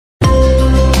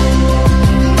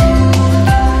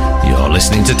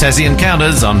Tassie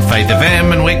Encounters on Faith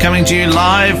FM, and we're coming to you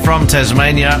live from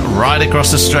Tasmania right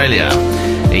across Australia.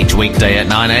 Each weekday at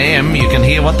 9 a.m. you can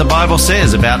hear what the Bible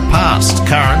says about past,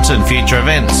 current and future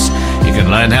events. You can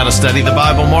learn how to study the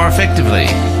Bible more effectively.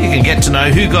 You can get to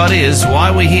know who God is, why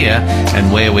we're here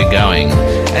and where we're going.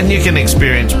 And you can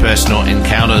experience personal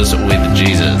encounters with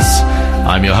Jesus.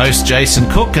 I'm your host, Jason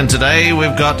Cook, and today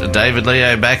we've got David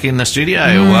Leo back in the studio.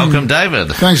 Welcome, David.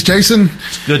 Thanks, Jason.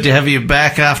 It's good to have you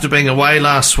back after being away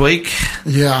last week.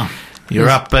 Yeah. You're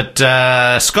up at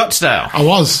Scottsdale. I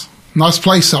was. Nice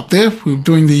place up there. We were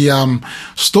doing the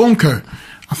Stormco.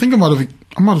 I think I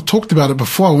might have talked about it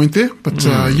before I went there, but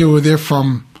you were there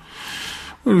from...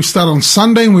 We started on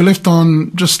Sunday and we left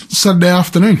on just Saturday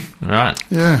afternoon. Right.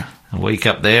 Yeah. A week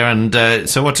up there. And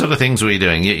so what sort of things were you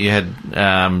doing? You had...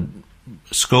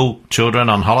 school children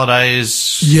on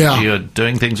holidays. Yeah. You're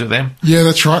doing things with them? Yeah,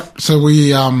 that's right. So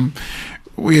we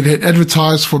had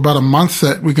advertised for about a month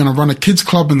that we're going to run a kids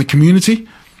club in the community.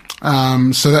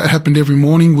 So that happened every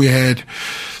morning. We had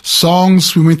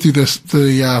songs. We went through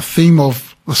the theme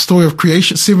of the story of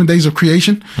creation, 7 days of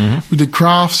creation. Mm-hmm. We did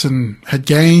crafts and had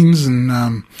games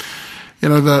and,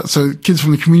 so kids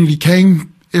from the community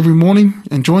came every morning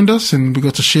and joined us, and we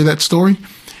got to share that story.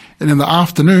 And in the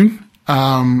afternoon,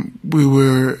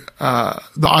 the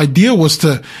idea was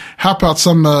to help out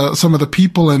some of the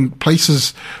people and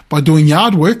places by doing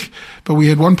yard work, but we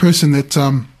had one person that,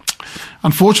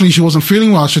 unfortunately she wasn't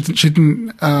feeling well. She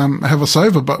didn't, have us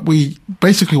over, but we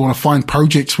basically want to find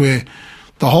projects where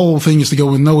the whole thing is to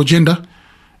go with no agenda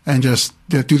and just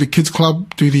do the kids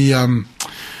club, do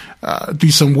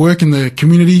some work in the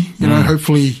community,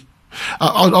 hopefully.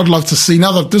 I'd love to see,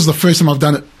 now that this is the first time I've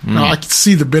done it, I can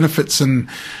see the benefits and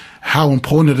how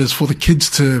important it is for the kids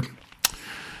to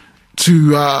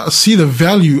see the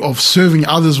value of serving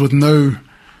others with no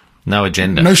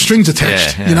agenda, no strings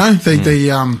attached. Yeah. They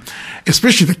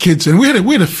especially the kids. And we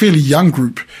had a fairly young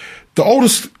group. The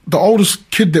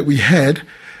oldest kid that we had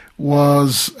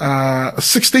was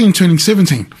 16, turning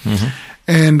 17,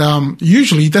 and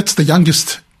usually that's the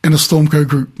youngest in a Stormco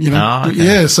group. Oh, okay.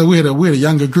 Yeah. So we had a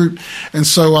younger group, and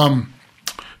so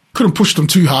couldn't push them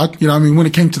too hard. When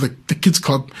it came to the kids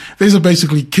club, these are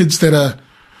basically kids that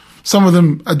some of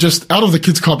them are just out of the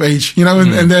kids club age,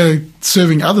 and they're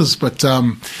serving others. But,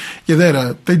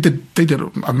 they did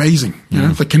amazing.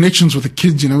 The connections with the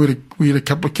kids, we had a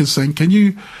couple of kids saying, can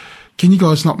you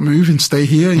guys not move and stay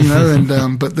here?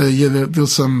 And, but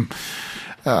there's some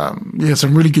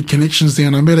really good connections there.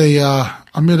 And I met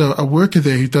a worker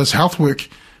there who does health work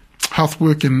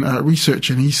and research.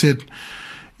 And he said,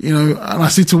 and I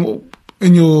said to him,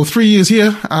 in your 3 years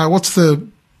here,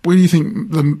 where do you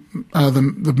think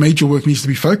the major work needs to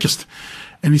be focused?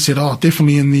 And he said,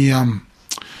 definitely in the,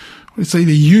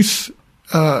 the youth,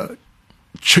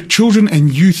 children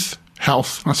and youth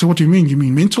health. And I said, what do you mean? You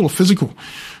mean mental or physical?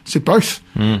 He said, both.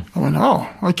 I went,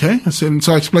 okay. I said, and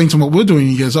so I explained to him what we're doing.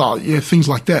 He goes, things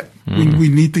like that. We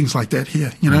need things like that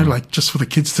here, like just for the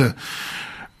kids to,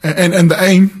 and the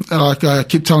aim, like I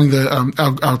keep telling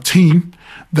our team,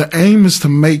 the aim is to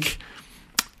make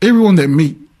everyone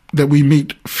that we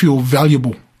meet feel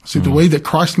valuable. So the way that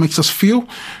Christ makes us feel,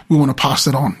 we want to pass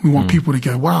it on. We want people to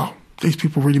go, wow, these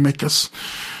people really make us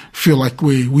feel like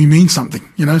we mean something,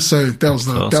 So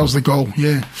that was the goal.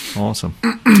 Yeah. Awesome.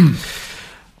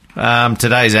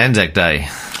 Today's Anzac Day,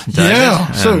 David.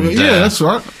 Yeah. So that's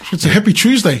right. It's a happy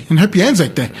Tuesday and happy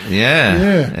Anzac Day.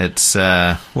 Yeah. It's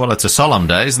it's a solemn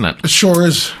day, isn't it? It sure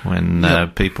is. When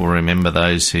people remember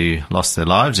those who lost their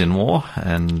lives in war,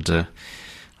 and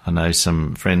I know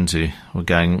some friends who were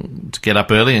going to get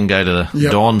up early and go to the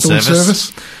dawn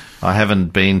service. I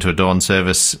haven't been to a dawn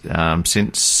service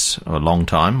since a long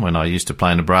time, when I used to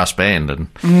play in a brass band, and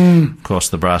of course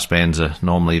the brass bands are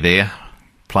normally there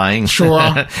playing, sure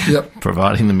are.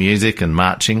 Providing the music and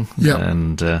marching,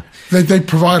 and they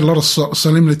provide a lot of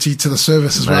solemnity to the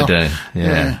service as well. They do,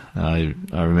 yeah. I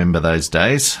remember those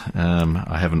days.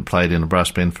 I haven't played in a brass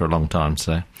band for a long time,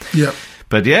 so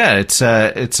but it's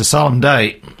a solemn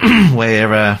day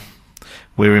where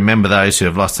we remember those who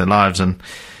have lost their lives, and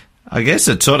I guess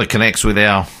it sort of connects with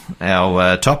our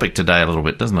topic today a little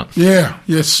bit, doesn't it? Yeah,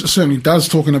 yes, it certainly does.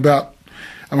 Talking about,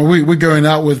 we're going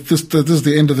out with this. This is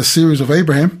the end of the series of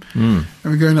Abraham, and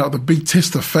we're going out with a big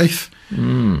test of faith.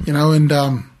 And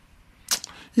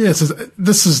this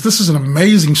is an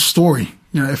amazing story.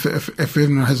 If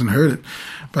anyone hasn't heard it,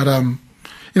 but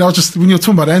just when you're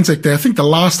talking about Anzac Day, I think the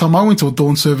last time I went to a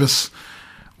dawn service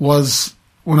was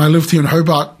when I lived here in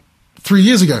Hobart 3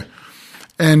 years ago,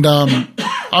 and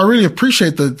I really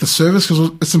appreciate the service,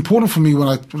 because it's important for me when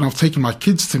I've taken my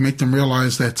kids to make them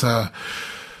realize that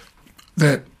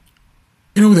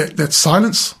that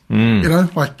silence,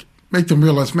 like make them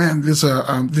realize, man, there's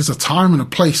a time and a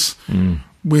place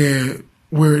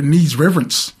where it needs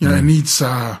reverence, it needs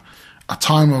a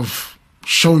time of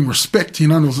showing respect,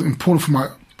 and it was important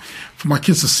for my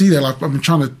kids to see that. Like, I've been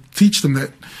trying to teach them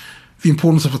that the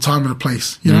importance of a time and a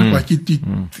place, like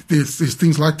there's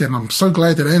things like that. And I'm so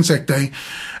glad that Anzac Day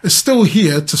is still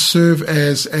here to serve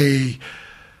as a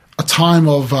time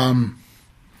of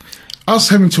us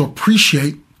having to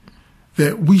appreciate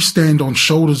that we stand on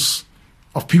shoulders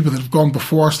of people that have gone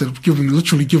before us, that have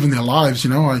literally given their lives.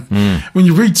 When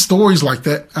you read stories like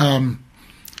that,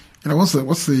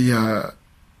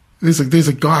 there's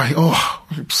a guy. Oh,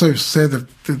 I'm so sad that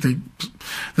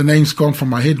the name's gone from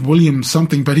my head. William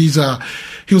something, but he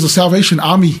was a Salvation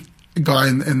Army guy,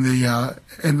 and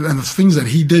the things that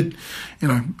he did,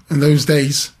 in those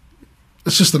days.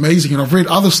 It's just amazing, and I've read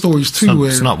other stories too.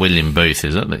 It's not William Booth,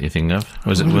 is it, that you think of?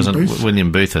 Wasn't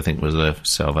William Booth? I think was the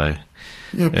Salvo,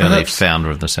 early founder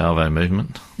of the Salvo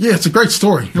movement. Yeah, it's a great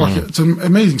story. It's an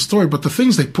amazing story. But the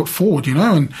things they put forward,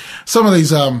 and some of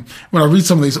these, when I read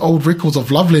some of these old records of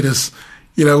love letters,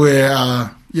 where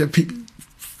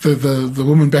the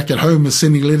woman back at home is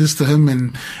sending letters to him,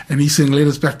 and he's sending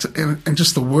letters back to, and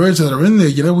just the words that are in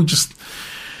there, we just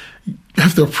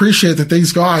have to appreciate that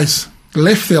these guys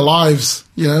left their lives,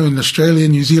 in Australia,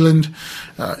 New Zealand,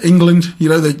 England,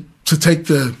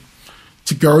 to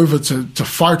go over to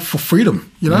fight for freedom,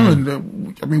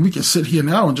 and we can sit here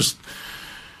now and just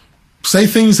say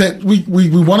things that we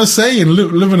want to say and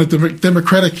live in a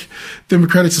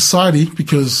democratic society,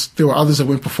 because there were others that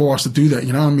went before us to do that.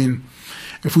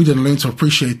 If we didn't learn to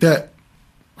appreciate that,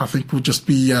 I think we'll just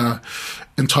be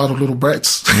entitled little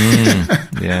brats.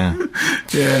 Yeah.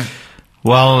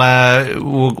 Well,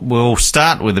 we'll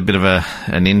start with a bit of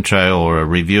an intro or a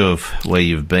review of where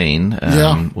you've been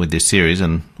with this series,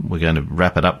 and we're going to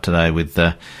wrap it up today with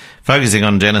focusing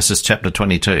on Genesis chapter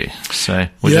 22. So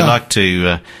would you like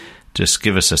to just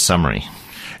give us a summary?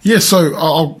 Yeah, so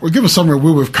I'll give a summary of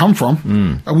where we've come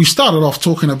from. We started off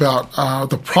talking about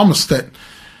the promise that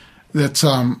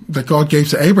God gave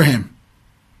to Abraham.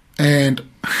 And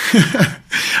I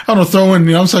want to throw in,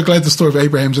 I'm so glad the story of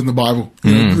Abraham's in the Bible,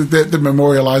 that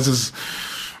memorializes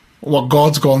what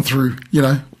God's gone through,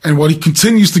 and what he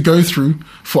continues to go through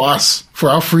for us, for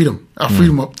our freedom of,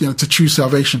 to choose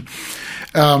salvation.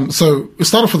 So it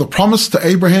started with a promise to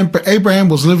Abraham, but Abraham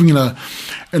was living in a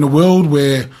world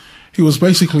where he was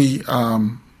basically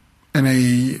in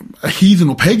a heathen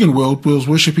or pagan world where he was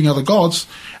worshipping other gods,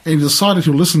 and he decided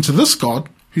to listen to this God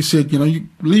who said, you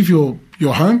leave your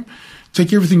home,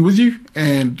 take everything with you,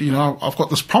 and, I've got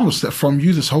this promise that from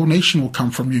you, this whole nation will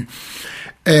come from you.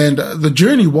 And the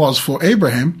journey was for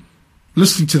Abraham,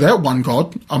 listening to that one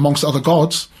God amongst other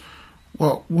gods.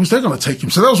 Well, was that going to take him?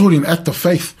 So that was really an act of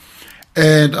faith.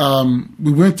 And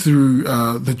we went through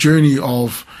the journey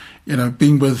of,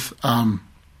 being with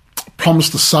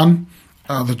promised the son,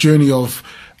 the journey of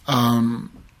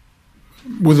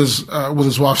with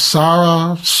his wife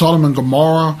Sarah, Sodom and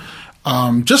Gomorrah,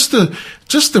 just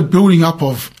the building up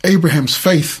of Abraham's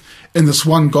faith in this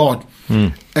one God.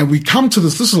 And we come to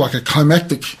this is like a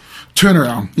climactic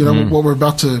turnaround, what we're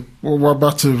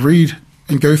about to read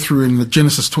and go through in the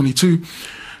Genesis 22.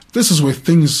 This is where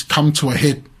things come to a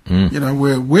head.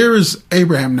 Where is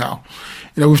Abraham now?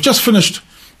 We've just finished,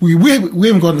 we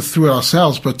haven't gotten through it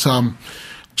ourselves, but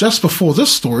just before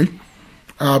this story,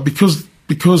 because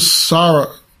Sarah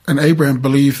and Abraham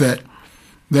believe that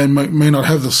they may not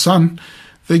have the son,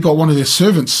 they got one of their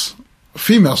servants, a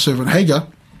female servant, Hagar,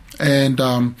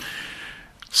 and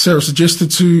Sarah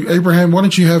suggested to Abraham, why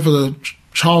don't you have a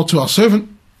child to our servant?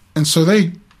 And so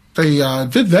they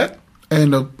did that,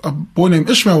 and a boy named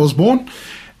Ishmael was born,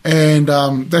 and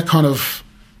that kind of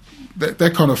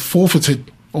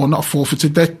forfeited, or not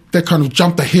forfeited, that kind of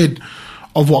jumped ahead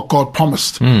of what God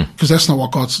promised, because that's not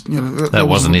what God's, that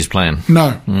wasn't his plan.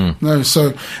 No.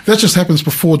 So that just happens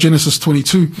before Genesis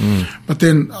 22. But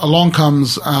then along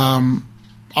comes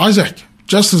Isaac,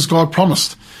 just as God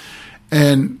promised,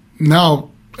 and now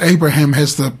Abraham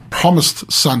has the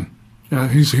promised son,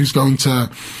 who's going to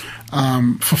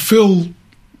fulfill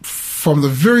from the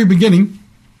very beginning,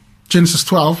 Genesis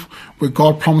 12, where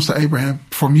God promised to Abraham,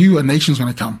 from you a nation's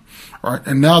going to come, right?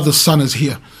 And now the son is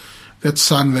here. That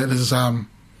son that is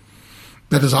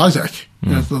Isaac,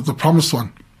 the promised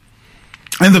one.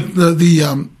 And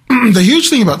the huge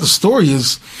thing about the story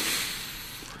is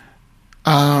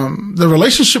the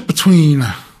relationship between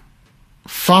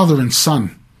father and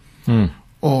son,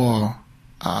 or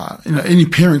any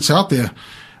parents out there.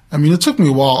 I mean, it took me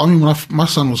a while. I mean, when my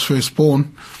son was first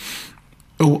born,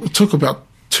 it took about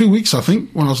 2 weeks, I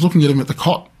think, when I was looking at him at the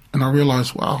cot, and I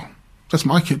realized, wow, that's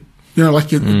my kid. You know, like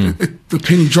the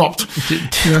penny dropped.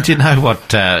 Do you know what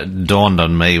dawned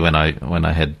on me when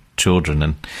I had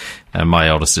children, and my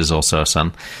eldest is also a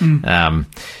son,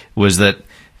 was that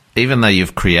even though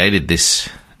you've created this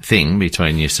thing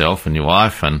between yourself and your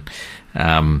wife, and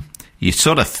you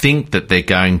sort of think that they're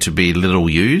going to be little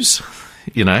yous,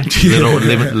 you know,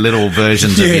 little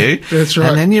versions of you. That's right.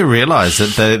 And then you realise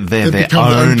that they're their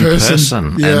own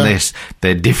person. Yeah. And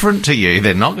they're different to you.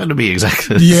 They're not going to be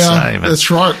exactly the same. That's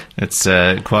right. It's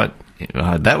quite...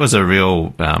 that was a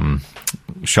real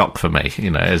shock for me,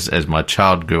 you know, as my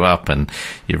child grew up, and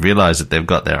you realise that they've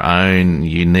got their own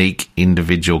unique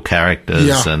individual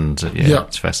characters, and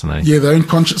it's fascinating. Yeah, their own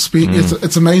conscious speak.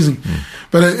 It's amazing.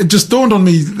 But it just dawned on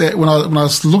me that when I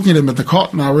was looking at him at the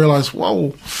cot, and I realised,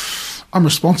 whoa, I'm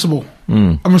responsible.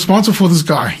 I'm responsible for this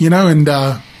guy, you know, and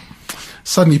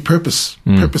suddenly purpose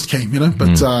came, you know.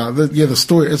 But the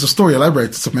story, as the story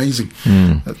elaborates, it's amazing.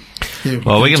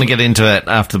 Well, we're going to get into it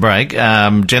after the break.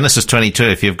 Genesis 22,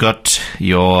 if you've got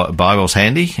your Bibles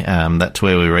handy, that's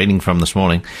where we're reading from this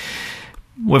morning.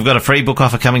 We've got a free book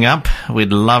offer coming up.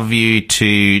 We'd love you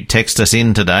to text us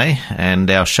in today,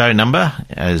 and our show number,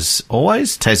 as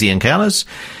always, Tassie Encounters,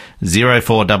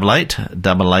 0488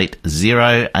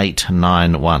 880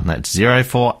 891. That's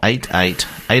 0488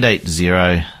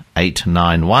 880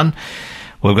 891.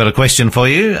 We've got a question for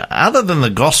you. Other than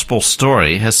the gospel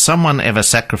story, has someone ever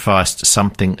sacrificed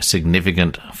something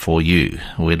significant for you?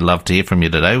 We'd love to hear from you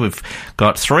today. We've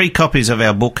got 3 copies of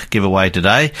our book giveaway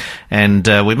today, and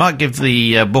we might give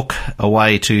the book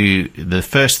away to the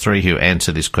first 3 who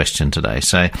answer this question today.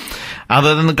 So,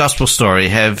 other than the gospel story,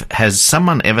 has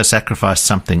someone ever sacrificed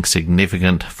something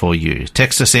significant for you?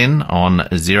 Text us in on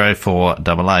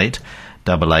 0488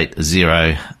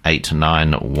 880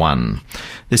 891.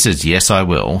 This is Yes I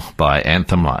Will by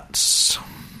Anthem Lights.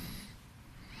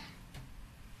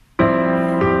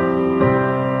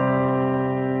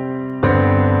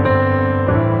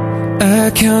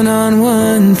 I count on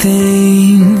one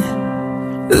thing: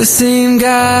 the same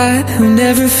God who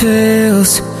never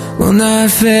fails will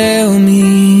not fail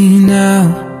me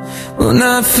now, will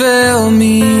not fail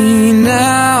me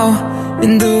now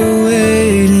in the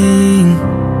waiting.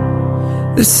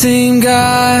 The same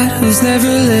God who's never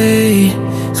late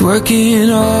is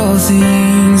working all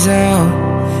things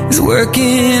out, is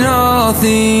working all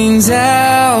things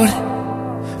out.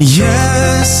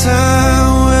 Yes,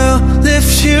 I will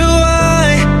lift you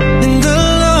high in the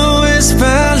lowest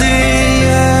valley.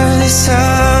 Yes,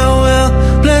 I will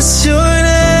bless your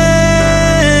name.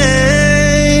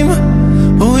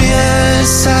 Oh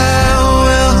yes, I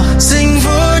will sing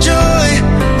for joy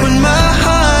when my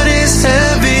heart is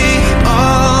heavy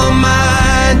all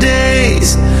my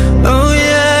days. Oh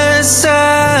yes,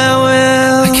 I will.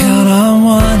 I count on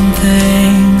one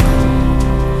thing: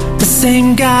 the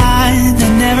same God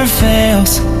that never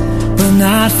fails will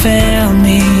not fail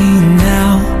me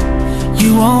now.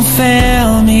 You won't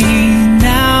fail me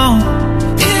now.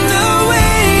 In the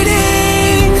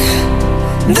waiting,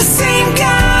 the same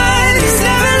God is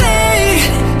never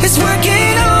late, is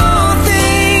working all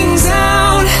things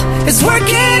out, is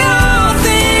working all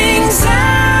things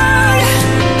out.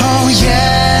 Oh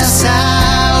yes,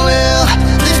 I will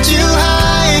lift you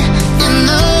high in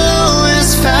the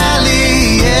lowest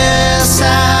valley. Yes, I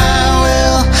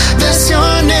will bless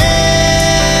your name.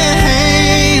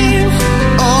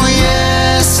 Oh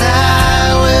yes,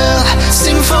 I will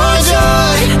sing for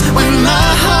joy when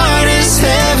my heart is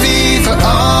heavy for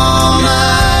all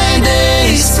my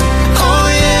days. Oh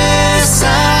yes, I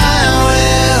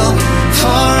will for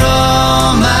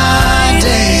all my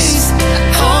days.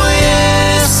 Oh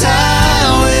yes, I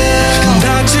will. And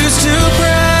I choose to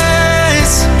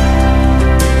praise,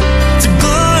 to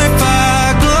glorify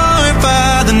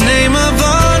the name of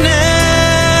our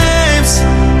names,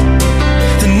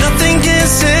 that nothing can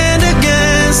stand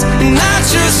against. And I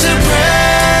choose to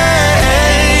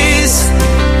praise,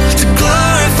 to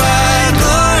glorify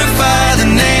the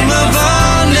name of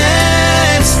our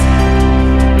names,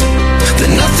 that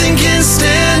nothing can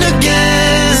stand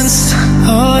against.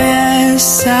 Oh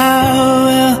yes, I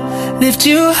will lift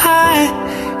you high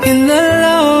in the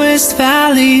lowest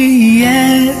valley.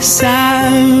 Yes, I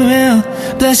will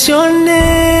bless your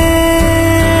name.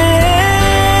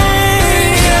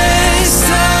 Yes,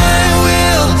 I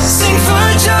will sing for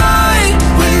joy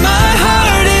when my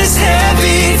heart is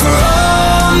heavy for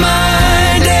all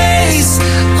my days.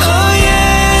 Oh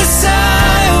yes, I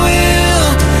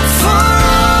will for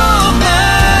all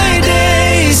my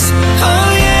days.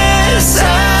 Oh yes, I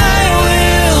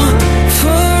will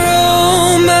for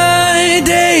all my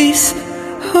days.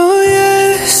 Oh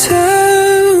yes,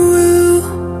 I will.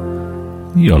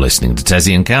 You're listening to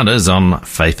Tassie Encounters on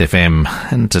Faith FM,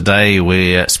 and today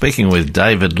we're speaking with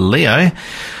David Leo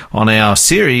on our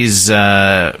series.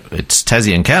 It's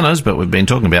Tassie Encounters, but we've been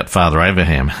talking about Father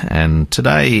Abraham, and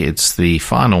today it's the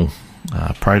final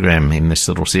program in this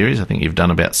little series. I think you've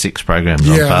done about 6 programs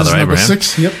on Father Abraham. Number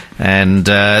 6, yep. And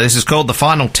this is called The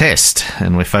Final Test,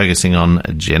 and we're focusing on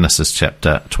Genesis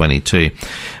chapter 22.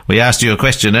 We asked you a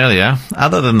question earlier.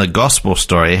 Other than the gospel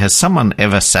story, has someone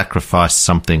ever sacrificed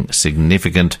something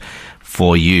significant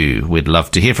for you? We'd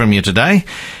love to hear from you today.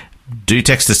 Do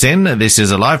text us in. This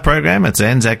is a live program. It's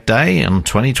Anzac Day in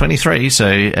 2023. So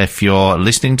if you're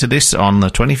listening to this on the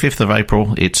 25th of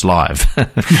April, it's live.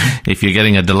 If you're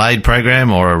getting a delayed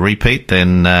program or a repeat,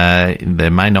 then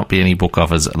there may not be any book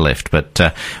offers left. But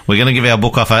we're going to give our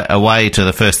book offer away to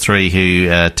the first 3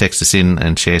 who text us in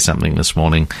and share something this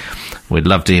morning. We'd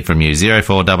love to hear from you.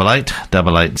 0488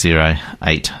 880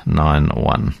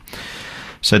 891.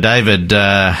 So David,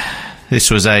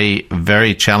 this was a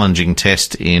very challenging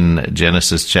test in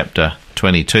Genesis chapter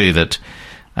 22 that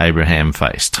Abraham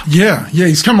faced. Yeah,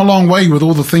 he's come a long way with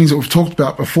all the things that we've talked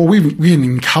about before. We hadn't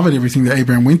even covered everything that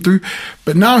Abraham went through,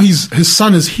 but now his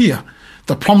son is here,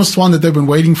 the promised one that they've been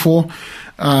waiting for.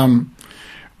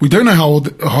 We don't know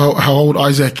how old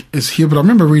Isaac is here, but I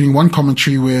remember reading one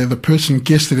commentary where the person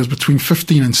guessed that it was between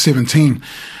 15 and 17.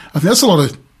 I think that's a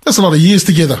lot of years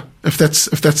together, if that's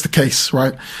the case,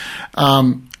 right?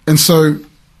 And so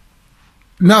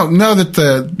now that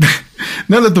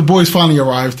the boy's finally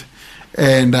arrived,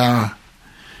 and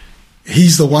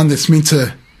he's the one that's meant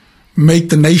to make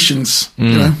the nations, you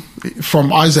know,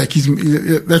 from Isaac.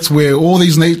 That's where all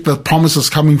the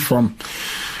promises coming from.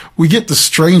 We get this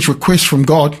strange request from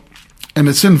God, and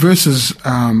it's in verses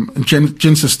in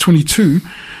Genesis 22,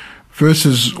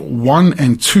 verses 1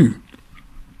 and 2.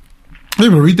 Are you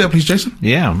able to read that, please, Jason?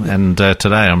 Yeah, and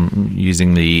today I'm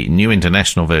using the New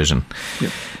International Version.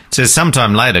 Yep. It says,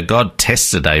 sometime later, God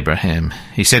tested Abraham.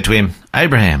 He said to him,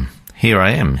 "Abraham, here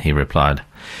I am," he replied.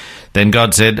 Then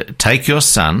God said, "Take your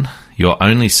son, your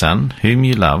only son, whom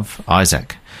you love,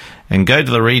 Isaac, and go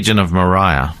to the region of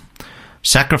Moriah.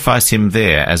 Sacrifice him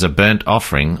there as a burnt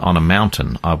offering on a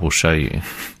mountain I will show you."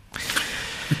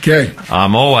 Okay.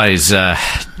 I'm always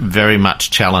very much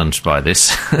challenged by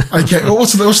this. Okay. Well,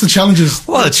 what's the challenges?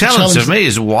 Well, the challenge to me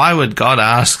is, why would God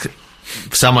ask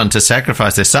someone to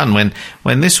sacrifice their son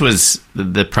when this was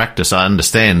the practice, I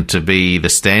understand, to be the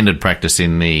standard practice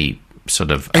in the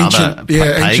sort of other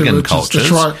pagan cultures?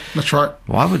 That's right.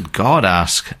 Why would God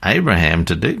ask Abraham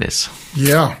to do this?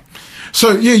 Yeah.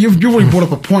 So, you've already brought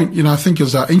up a point. I think it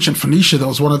was ancient Phoenicia, that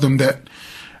was one of them, that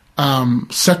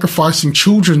sacrificing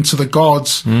children to the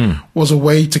gods was a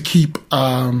way to keep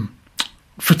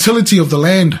fertility of the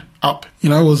land up. It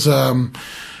was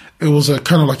a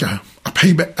kind of like a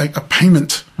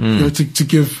payment, to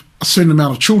give a certain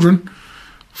amount of children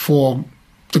for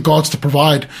the gods to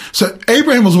provide. So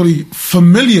Abraham was already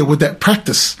familiar with that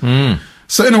practice.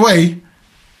 So in a way,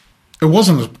 it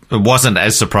wasn't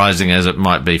as surprising as it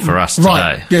might be for us today.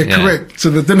 Right? Yeah, correct. So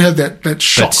they didn't have that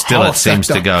shock. But still, it seems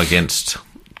to go against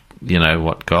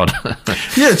what God.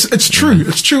 Yeah, it's true.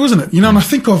 It's true, isn't it? And I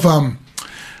think of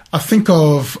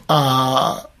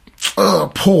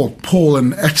Paul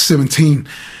in Acts 17.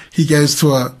 He goes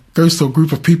to a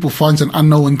group of people, finds an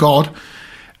unknown God,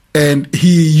 and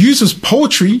he uses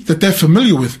poetry that they're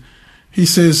familiar with. He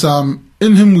says,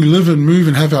 "In him we live and move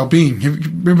and have our being."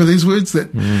 Remember these words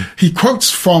that he quotes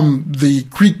from the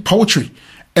Greek poetry,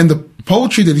 and the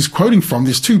poetry that he's quoting from,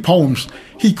 there's 2 poems.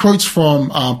 He quotes from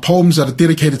poems that are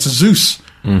dedicated to Zeus,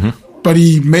 but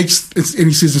he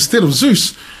says, instead of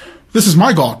Zeus, this is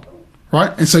my God,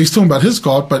 right? And so he's talking about his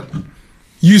God, but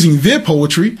using their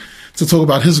poetry to talk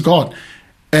about his God.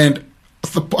 And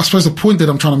I suppose the point that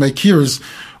I'm trying to make here is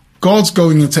God's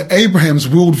going into Abraham's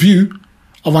worldview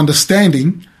of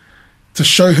understanding to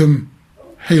show him,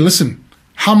 hey, listen,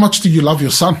 how much do you love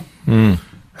your son?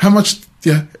 How much,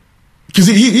 because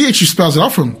he actually spells it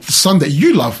out for him, the son that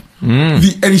you love. And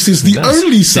he says, the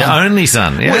only son. The only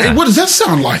son, yeah. What does that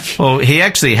sound like? Well, he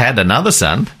actually had another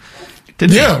son,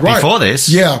 didn't he? Right. Before this.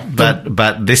 Yeah.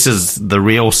 But this is the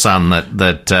real son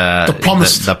the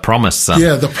promised son.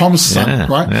 Yeah, the promised son,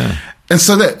 right? Yeah. And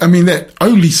so that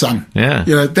only son,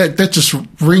 that just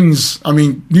rings.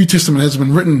 New Testament hasn't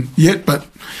been written yet, but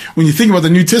when you think about the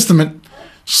New Testament,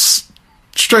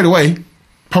 straight away,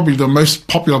 probably the most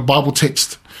popular Bible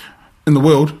text in the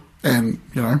world, and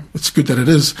it's good that it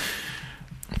is.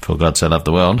 For God so loved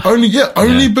the world.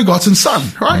 Only begotten son,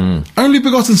 right? Only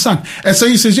begotten son. And so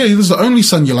he says, this is the only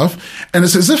son you love. And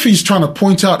it's as if he's trying to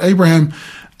point out, Abraham,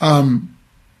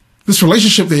 this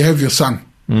relationship that you have with your son.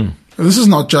 This is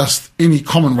not just any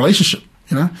common relationship.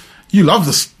 You know, you love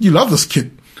this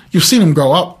kid. You've seen him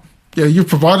grow up. Yeah, you've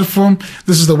provided for him.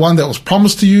 This is the one that was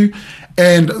promised to you.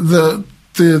 And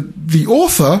the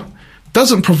author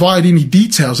doesn't provide any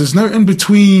details. There's no in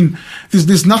between.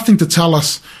 There's nothing to tell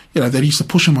us, you know, that he used to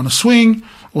push him on a swing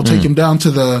or take him down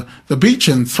to the beach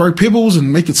and throw pebbles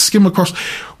and make it skim across.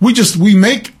 We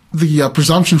make the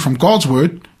presumption from God's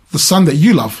word, the son that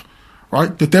you love,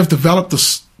 right? That they've developed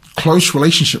this close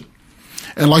relationship.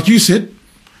 And like you said,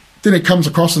 then it comes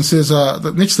across and says,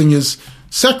 the next thing is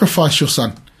sacrifice your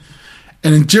son.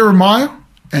 And in Jeremiah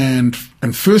and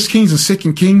 1 Kings and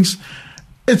 2 Kings,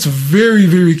 it's very,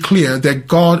 very clear that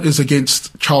God is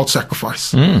against child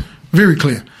sacrifice. Very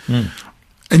clear.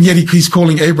 And yet he's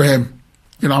calling Abraham,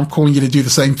 you know, I'm calling you to do the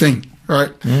same thing,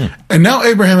 right? And now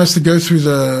Abraham has to go through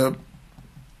the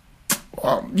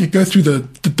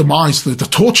demise, the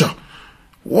torture.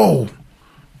 Whoa,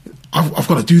 I've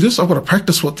got to do this. I've got to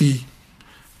practice what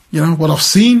I've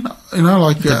seen, you know,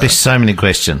 like... There'd be so many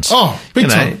questions. Oh, big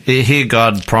time. Here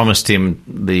God promised him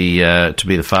to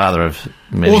be the father of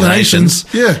many all the nations.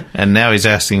 Yeah. And now he's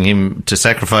asking him to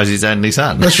sacrifice his only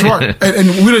son. That's right.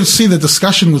 And we don't see the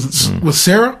discussion with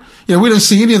Sarah. You know, we don't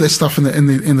see any of that stuff in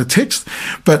the text.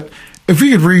 But if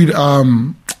we could read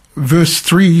verse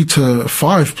 3 to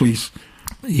 5, please.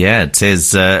 Yeah, it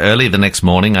says, early the next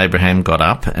morning Abraham got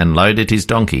up and loaded his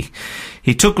donkey.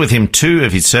 He took with him 2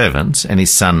 of his servants and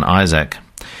his son Isaac.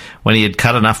 When he had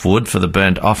cut enough wood for the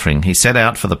burnt offering, he set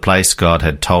out for the place God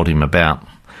had told him about.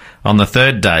 On the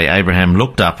 3rd day, Abraham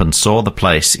looked up and saw the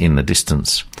place in the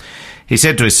distance. He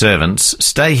said to his servants,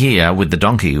 "Stay here with the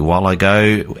donkey while I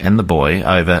go and the boy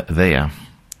over there."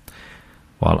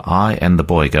 While I and the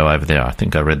boy go over there. I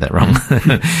think I read that wrong.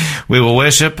 We will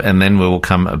worship and then we will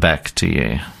come back to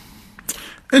you.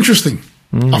 Interesting.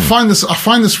 I find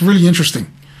this really interesting.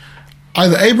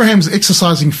 Either Abraham's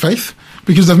exercising faith,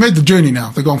 because they've made the journey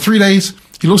now. They've gone 3 days.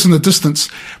 He looks in the distance.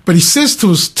 But he says to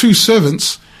his 2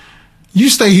 servants, "You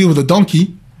stay here with the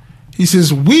donkey." He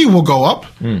says, "We will go up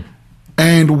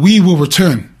and we will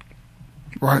return."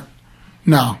 Right?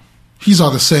 Now, he's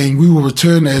either saying we will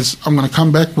return as I'm going to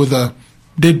come back with a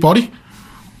dead body,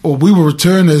 or we will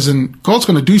return as in God's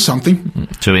going to do something.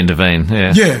 To intervene,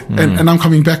 yeah. Yeah, and I'm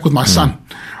coming back with my son.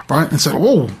 Right? And so,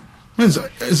 whoa,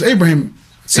 is Abraham...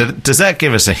 So does that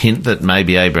give us a hint that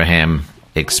maybe Abraham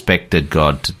expected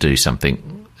God to do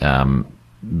something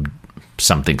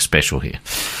special here?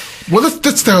 Well,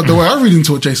 that's the way I read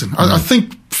into it, Jason. I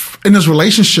think in his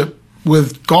relationship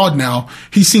with God now,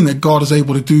 he's seen that God is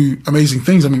able to do amazing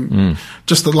things. I mean,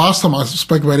 just the last time I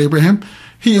spoke about Abraham,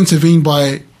 he intervened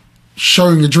by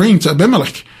showing a dream to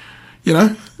Abimelech. You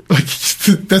know, like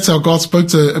that's how God spoke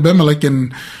to Abimelech,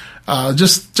 and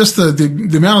just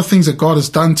the amount of things that God has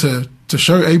done to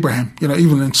show Abraham. You know,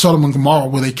 even in Sodom and Gomorrah,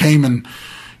 where they came and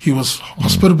he was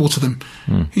hospitable to them.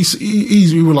 He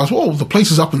realized, oh, the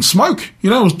place is up in smoke. You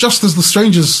know, it was just as the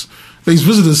strangers, these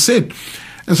visitors said.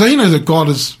 And so he knows that God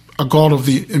is a God of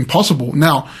the impossible.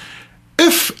 Now,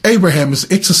 if Abraham is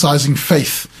exercising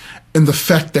faith in the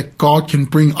fact that God can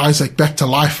bring Isaac back to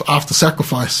life after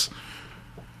sacrifice,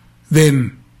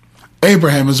 then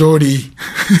Abraham is already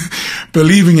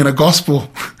believing in a gospel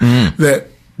that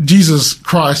Jesus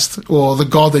Christ, or the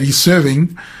God that he's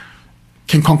serving,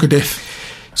 can conquer death.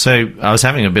 So I was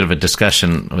having a bit of a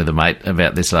discussion with a mate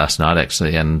about this last night,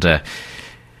 actually, and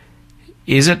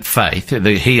is it faith?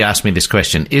 He asked me this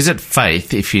question: is it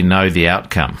faith if you know the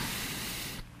outcome?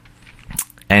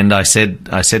 And I said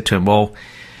to him, well,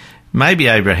 maybe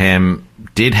Abraham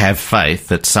did have faith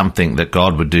that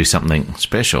God would do something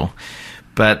special,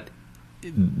 but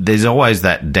there's always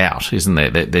that doubt, isn't there?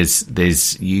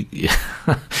 There's you.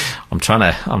 I'm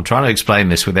trying to explain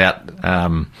this without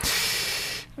going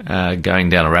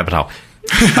down a rabbit hole.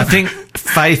 I think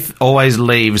faith always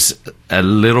leaves a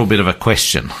little bit of a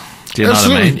question. Do you know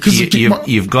Absolutely, what I mean?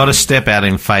 You've got to step out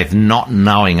in faith, not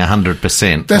knowing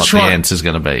 100% what the answer is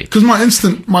going to be. Because my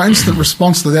instant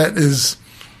response to that is,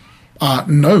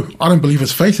 no, I don't believe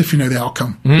it's faith if you know the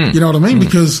outcome. You know what I mean?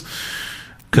 Because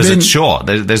it's sure.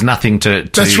 There's nothing to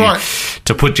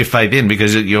put your faith in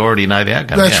because you already know the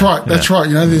outcome. That's right. That's right.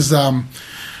 You know, there's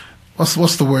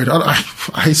what's the word? I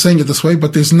hate saying it this way,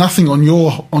 but there's nothing on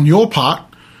your part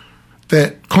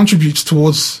that contributes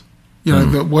towards, you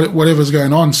know, whatever's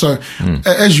going on. So,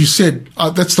 as you said,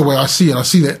 that's the way I see it. I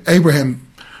see that Abraham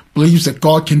believes that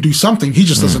God can do something. He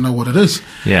just doesn't know what it is.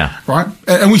 Yeah. Right.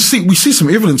 And we see some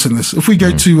evidence in this. If we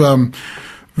go to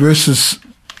verse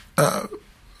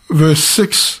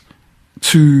 6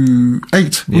 to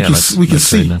 8, we can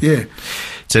see. Yeah. It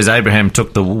says Abraham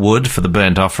took the wood for the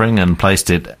burnt offering and placed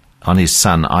it his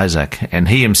son Isaac, and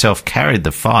he himself carried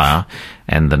the fire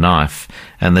and the knife,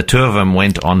 and the two of them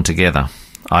went on together.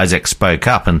 Isaac spoke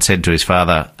up and said to his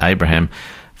father Abraham,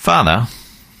 "Father."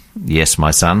 "Yes,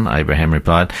 my son," Abraham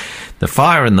replied. "The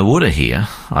fire and the wood are here,"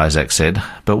 Isaac said,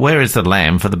 "but where is the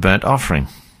lamb for the burnt offering?"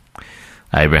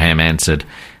 Abraham answered,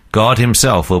 "God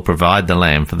himself will provide the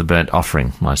lamb for the burnt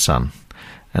offering, my son."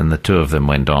 And the two of them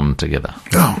went on together.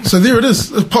 Oh, so there it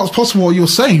is. It's possible what you're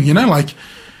saying, like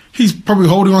he's probably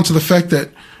holding on to the fact that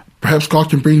perhaps God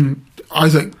can bring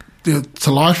Isaac to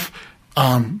life.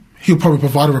 He'll probably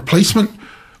provide a replacement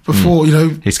before,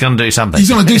 He's going to do something. He's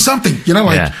going to do something,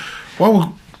 Yeah.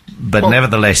 But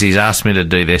nevertheless, he's asked me to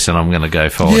do this, and I'm going to go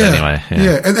forward anyway.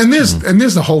 Yeah. And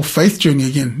there's the whole faith journey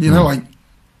again. Like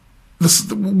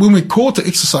this, when we're called to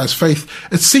exercise faith,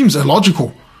 it seems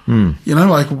illogical.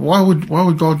 Like why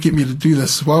would God get me to do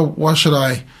this? Why should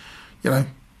I,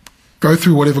 go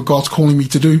through whatever God's calling me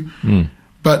to do?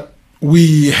 But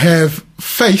we have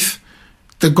faith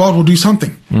that God will do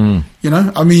something.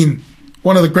 I mean,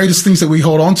 one of the greatest things that we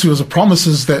hold on to as a promise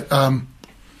is that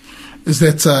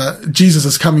Jesus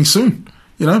is coming soon.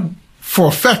 For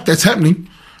a fact that's happening.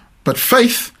 But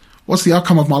faith, what's the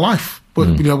outcome of my life?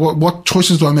 What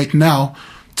choices do I make now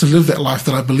to live that life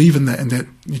that I believe in, that and that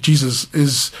Jesus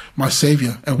is my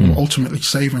Savior and will ultimately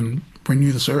save and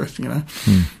renew this earth?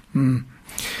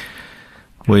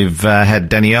 We've had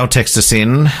Danielle text us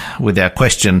in with our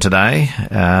question today.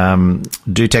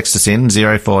 Do text us in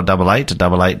 0488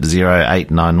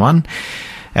 880891.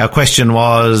 Our question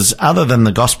was, other than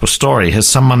the gospel story, has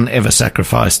someone ever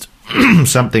sacrificed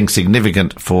something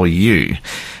significant for you?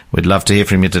 We'd love to hear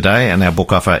from you today, and our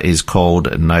book offer is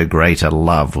called No Greater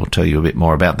Love. We'll tell you a bit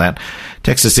more about that.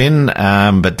 Text us in,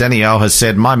 but Danielle has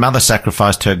said, my mother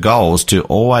sacrificed her goals to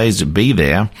always be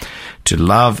there, to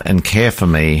love and care for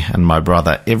me and my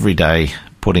brother every day,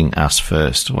 putting us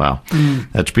first. Wow,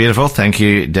 That's beautiful. Thank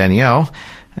you, Danielle.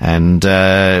 And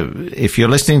if you're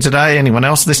listening today, anyone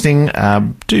else listening,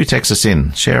 do text us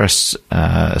in. Share us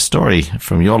a story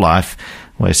from your life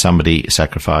where somebody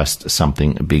sacrificed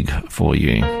something big for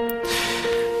you.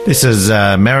 This is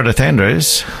Meredith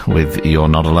Andrews with You're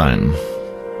Not Alone.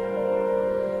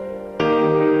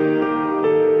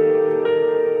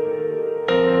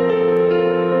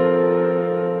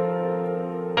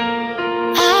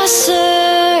 I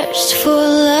searched for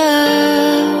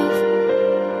love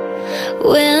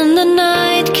when the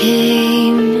night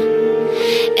came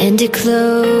and it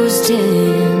closed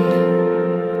in.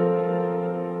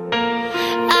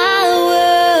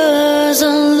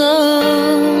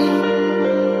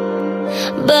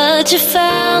 But you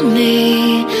found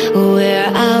me where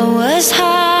I was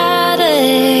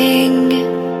hiding,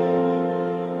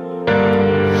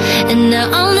 and now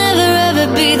I'll never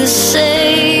ever be the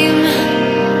same.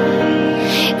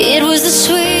 It was the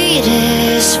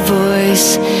sweetest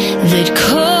voice that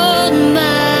called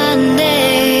my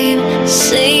name,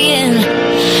 saying,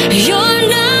 "You're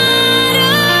not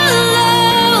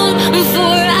alone,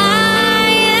 for I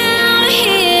am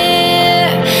here.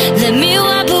 Let me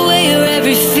wipe away your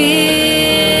every fear.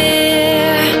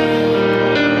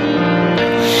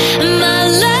 My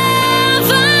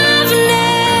love, I've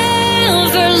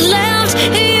never left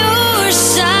your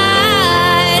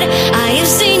side. I have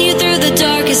seen you through the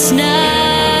darkest night,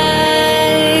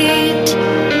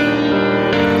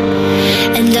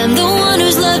 and I'm the one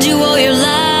who's loved you all your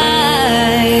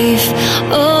life,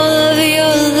 all of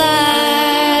your life."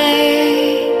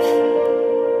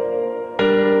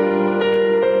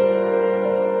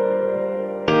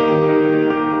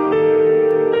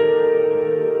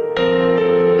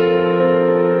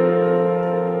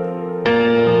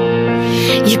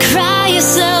 You cry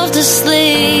yourself to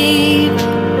sleep,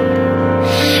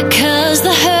 'cause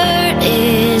the hurt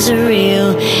is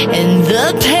real and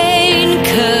the pain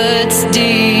cuts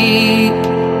deep.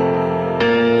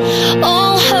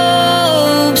 All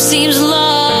hope seems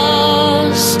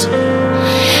lost,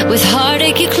 with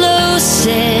heartache your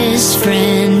closest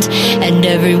friend and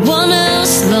everyone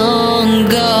else long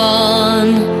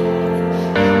gone.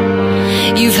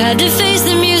 You've had to face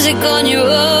the music on your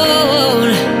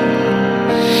own,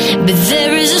 but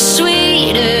there is a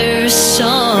sweeter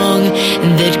song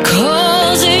that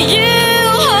calls you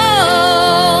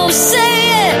home. Say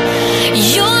it,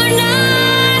 you're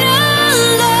not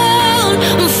alone,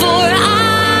 for I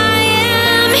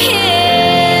am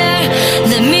here.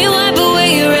 Let me wipe away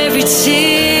your every tear.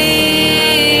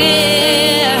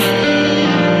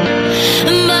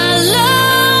 My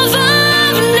love,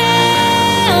 I've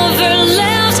never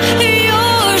left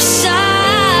your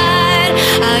side.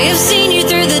 I have seen you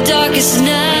through the darkest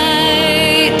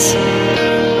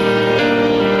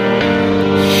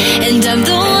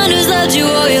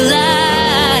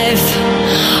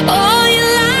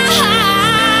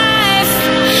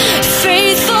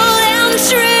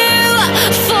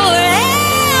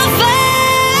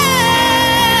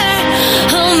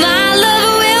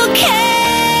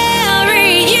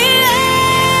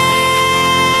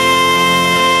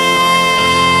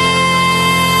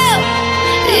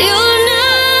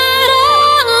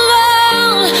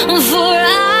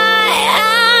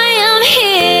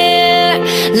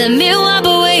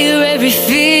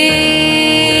every fear.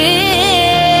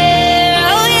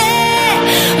 Oh yeah,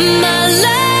 my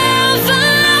love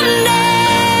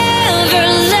never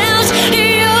left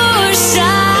your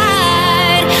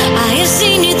side. I have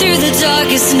seen you through the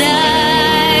darkest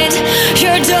night,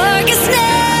 your darkest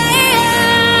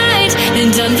night,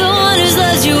 and I'm the one who's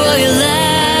loved you all your life.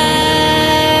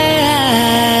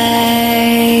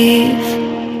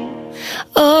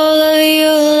 All of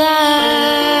your life.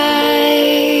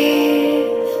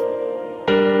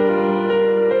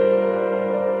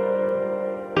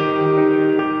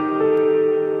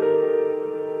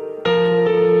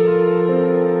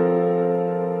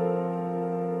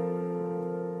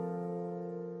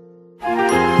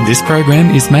 This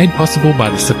program is made possible by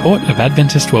the support of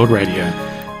Adventist World Radio.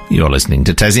 You're listening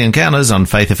to Tassie Encounters on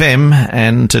Faith FM,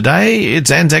 and today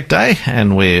it's Anzac Day,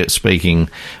 and we're speaking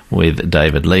with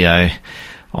David Leo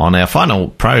on our final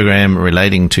program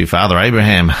relating to Father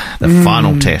Abraham, the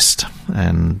final test.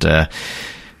 And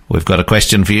we've got a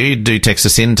question for you. Do text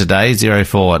us in today,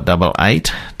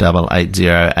 0488 880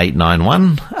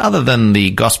 891. Other than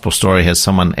the gospel story, has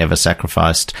someone ever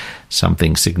sacrificed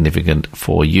something significant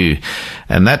for you?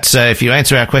 And that's, if you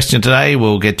answer our question today,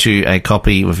 we'll get you a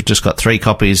copy. We've just got 3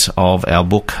 copies of our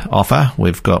book offer.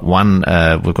 We've got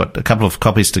we've got a couple of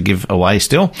copies to give away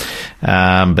still.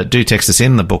 But do text us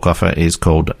in. The book offer is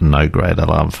called No Greater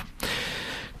Love.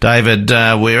 David,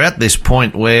 we're at this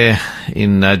point where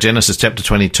in Genesis chapter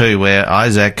 22, where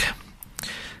Isaac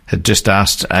had just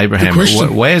asked Abraham,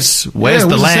 where's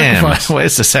the lamb?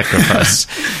 Where's the sacrifice?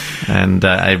 And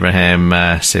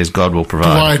Abraham says God will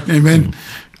provide. Amen.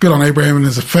 Good on Abraham and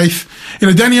his faith. You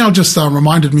know, Danielle just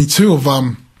reminded me too of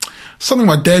something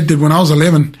my dad did when I was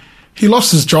 11. He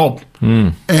lost his job,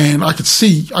 and I could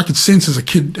sense as a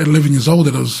kid at 11 years old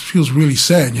that he was really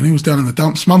sad. You know, he was down in the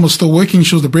dumps. Mum was still working;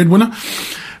 she was the breadwinner.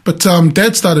 But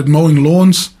Dad started mowing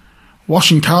lawns,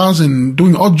 washing cars, and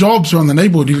doing odd jobs around the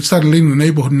neighborhood. He started letting the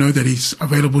neighborhood know that he's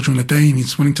available during the day and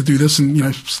he's willing to do this. And, you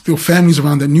know, still families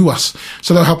around that knew us.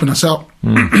 So they were helping us out.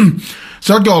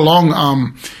 So I'd go along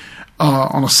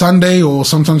on a Sunday, or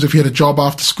sometimes if he had a job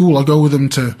after school, I'd go with him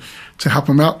to help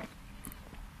him out.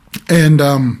 And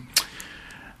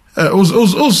it was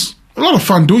a lot of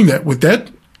fun doing that with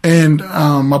Dad. And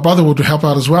my brother would help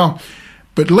out as well.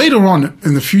 But later on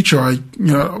in the future,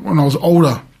 when I was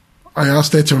older, I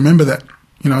asked Dad to remember that.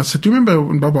 You know, I said, do you remember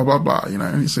when blah, blah, blah, blah, you know?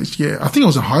 And he says, yeah. I think I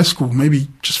was in high school, maybe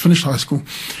just finished high school.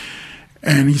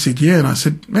 And he said, yeah. And I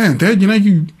said, man, Dad, you know,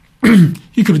 you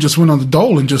could have just went on the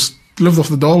dole and just lived off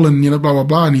the dole and, you know, blah, blah,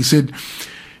 blah. And he said,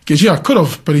 yeah, I could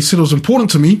have. But he said it was important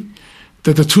to me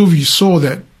that the two of you saw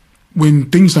that when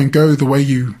things don't go the way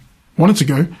you want it to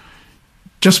go,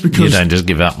 just because... You don't just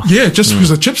give up. Yeah, just because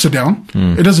the chips are down,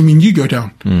 it doesn't mean you go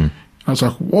down. I was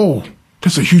like, whoa,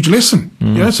 that's a huge lesson.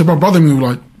 Yeah, so my brother and me were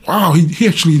like, wow, he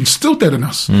actually instilled that in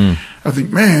us. I think,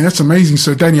 man, that's amazing.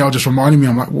 So Danielle just reminded me,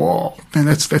 I'm like, whoa, man,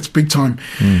 that's big time.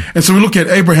 And so we look at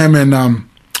Abraham and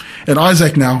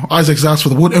Isaac now. Isaac's asked for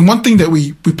the wood. And one thing that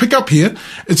we pick up here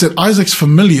is that Isaac's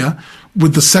familiar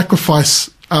with the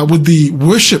sacrifice, with the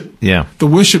worship, the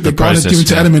worship that God had given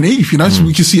to Adam and Eve, you know. So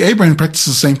we can see Abraham practice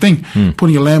the same thing,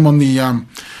 putting a lamb on the on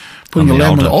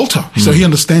the altar. So he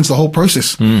understands the whole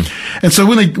process. And so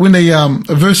when they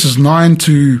verses 9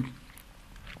 to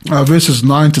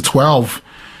 12,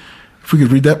 if we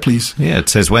could read that, please. Yeah, it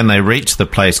says, when they reached the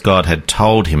place God had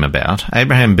told him about,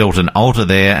 Abraham built an altar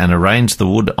there and arranged the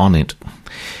wood on it.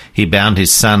 He bound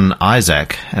his son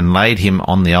Isaac and laid him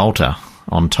on the altar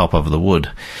on top of the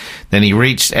wood. Then he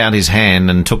reached out his hand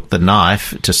and took the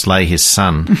knife to slay his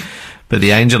son. But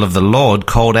the angel of the Lord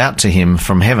called out to him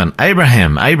from heaven,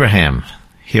 Abraham, Abraham.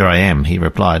 Here I am, he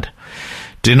replied.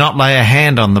 Do not lay a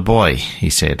hand on the boy, he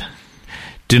said.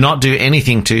 Do not do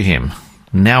anything to him.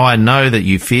 Now I know that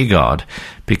you fear God,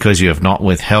 because you have not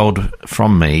withheld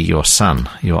from me your son,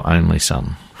 your only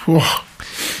son.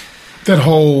 That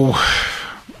whole...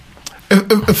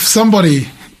 If somebody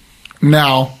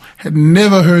now had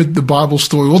never heard the Bible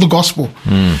story or the gospel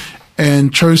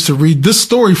and chose to read this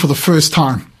story for the first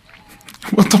time,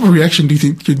 what type of reaction do you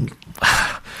think you'd...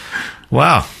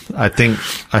 Wow. I think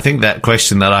that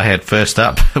question that I had first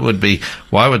up would be,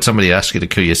 why would somebody ask you to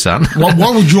kill your son?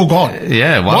 Why would your God?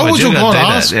 Yeah, why would your God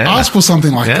ask for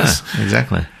something like this?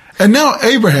 Exactly. And now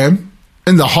Abraham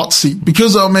in the hot seat,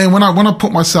 because man, when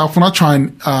I try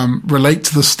and relate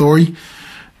to the story,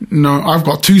 I've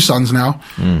got 2 sons now,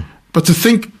 but to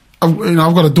think, I've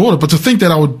got a daughter, but to think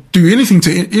that I would do anything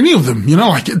to any of them,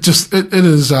 like it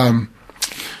is,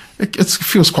 it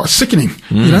feels quite sickening,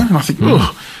 and I think,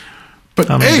 But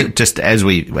I mean, just as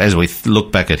we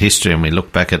look back at history and we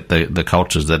look back at the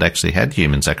cultures that actually had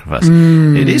human sacrifice,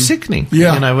 it is sickening.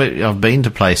 Yeah. You know, I've been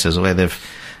to places where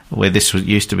this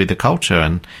used to be the culture,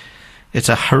 and it's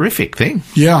a horrific thing.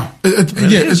 Yeah,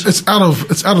 it's out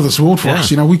of this world for us.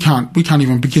 You know, we can't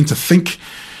even begin to think,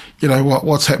 you know,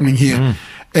 what's happening here.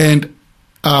 And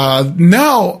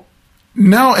now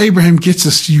Abraham gets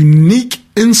this unique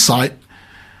insight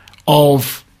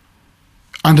of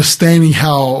understanding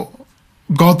how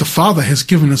God the Father has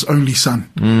given his only son.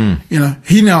 You know,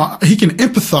 he can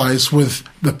empathize with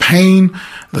the pain,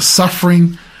 the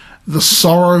suffering, the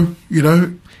sorrow, you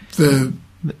know,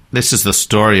 This is the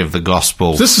story of the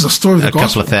gospel. This is a story of the gospel. A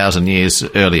couple of thousand years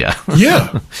earlier.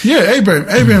 Yeah.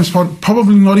 Abraham's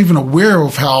probably not even aware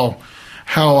of how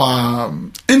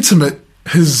intimate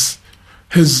his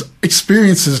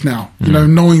experience is now. You know,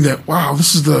 knowing that, wow,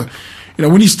 this is the, you know,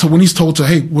 when he's told to,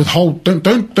 hey, withhold, don't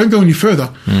go any further.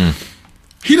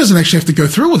 He doesn't actually have to go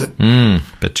through with it.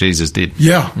 But Jesus did.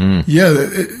 Yeah.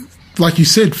 Like you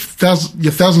said,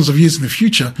 thousands of years in the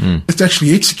future, it's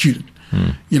actually executed.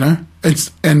 You know,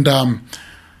 and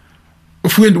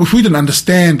if we didn't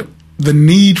understand the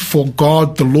need for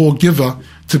God, the lawgiver,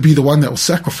 to be the one that was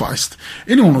sacrificed,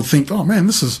 anyone would think, oh man,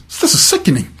 this is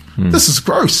sickening. This is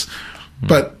gross.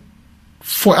 But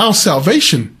for our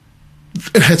salvation,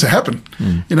 it had to happen.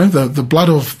 You know, the blood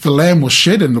of the Lamb was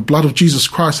shed, and the blood of Jesus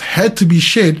Christ had to be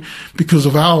shed because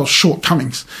of our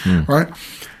shortcomings, right?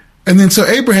 And then so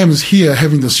Abraham is here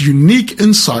having this unique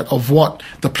insight of what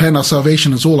the plan of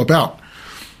salvation is all about.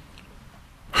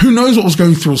 Who knows what was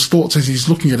going through his thoughts as he's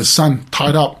looking at his son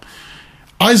tied up.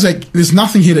 Isaac, there's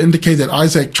nothing here to indicate that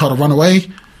Isaac tried to run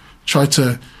away, so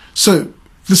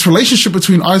this relationship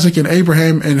between Isaac and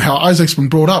Abraham and how Isaac's been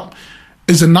brought up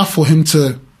is enough for him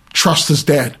to trust his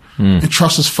dad and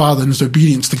trust his father in his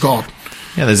obedience to God.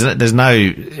 Yeah, there's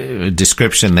no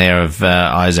description there of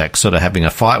Isaac sort of having a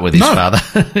fight with his father,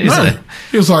 is there?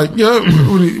 He was like, you know,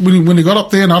 when he got up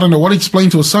there, and I don't know what he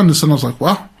explained to his son was like,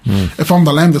 well, if I'm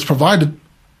the lamb that's provided,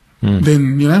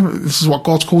 then, you know, this is what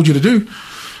God's called you to do.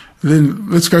 Then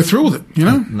let's go through with it, you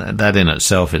know? That in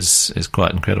itself is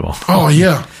quite incredible. Oh,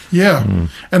 yeah.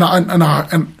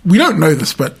 And we don't know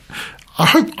this, but I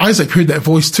hope Isaac heard that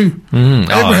voice too.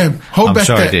 Abraham, hold back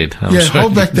that. He did.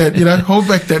 Hold back that, you know, hold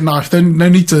back that knife. No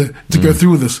need to go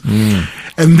through with this.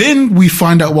 And then we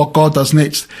find out what God does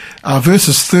next.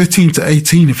 Verses 13 to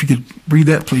 18, if you could read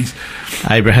that, please.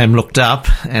 Abraham looked up,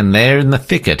 and there in the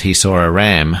thicket he saw a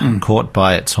ram caught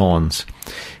by its horns.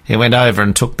 He went over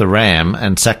and took the ram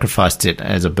and sacrificed it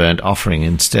as a burnt offering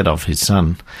instead of his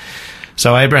son.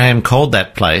 So Abraham called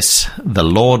that place, "The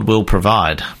Lord will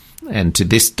provide." And to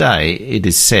this day it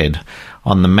is said,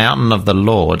 "On the mountain of the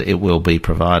Lord it will be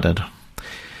provided."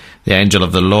 The angel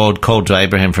of the Lord called to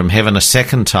Abraham from heaven a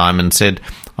second time and said,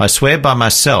 "I swear by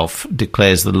myself,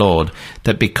 declares the Lord,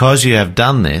 that because you have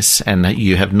done this, and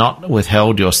you have not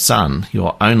withheld your son,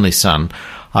 your only son,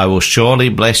 I will surely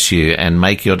bless you and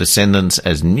make your descendants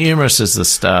as numerous as the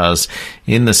stars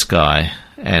in the sky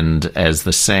and as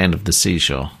the sand of the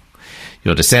seashore.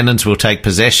 Your descendants will take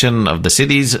possession of the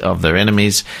cities of their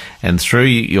enemies, and through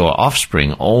your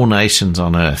offspring all nations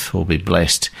on earth will be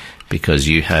blessed because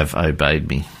you have obeyed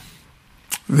me."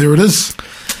 There it is.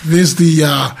 There's the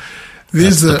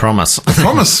promise. The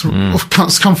promise.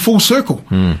 It's come full circle.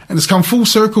 And it's come full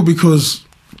circle because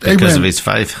Abraham, of his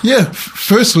faith. Yeah.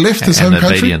 First left his home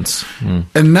country.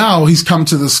 And now he's come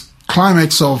to this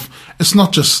climax of, it's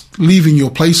not just leaving your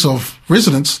place of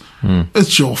residence,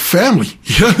 it's your family.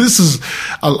 You know, this is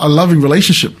a loving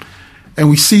relationship. And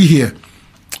we see here,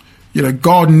 you know,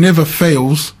 God never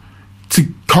fails to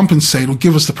compensate or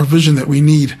give us the provision that we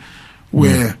need,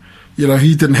 where, you know,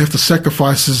 he didn't have to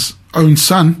sacrifice his own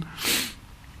son.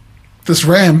 This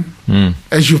ram,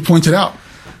 as you've pointed out,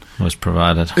 was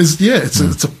provided.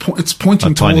 It's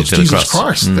pointing towards Jesus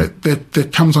Christ that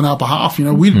comes on our behalf. You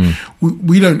know,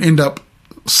 we don't end up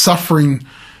suffering,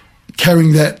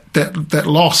 carrying that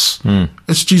loss.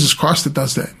 It's Jesus Christ that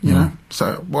does that. You know,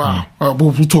 so wow.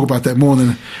 We'll talk about that more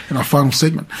in our final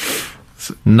segment.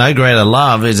 No Greater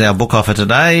Love is our book offer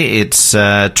today. It's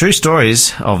true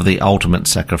stories of the ultimate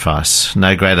sacrifice.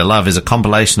 No Greater Love is a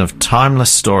compilation of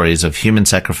timeless stories of human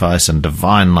sacrifice and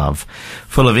divine love,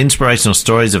 full of inspirational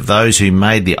stories of those who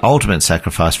made the ultimate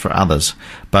sacrifice for others,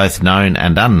 both known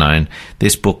and unknown.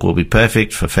 This book will be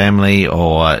perfect for family,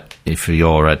 or if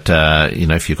you're at,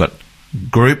 if you've got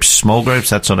groups, small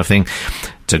groups, that sort of thing,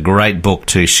 It's a great book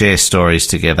to share stories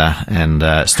together and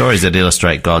stories that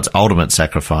illustrate God's ultimate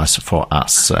sacrifice for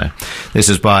us. So this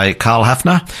is by Carl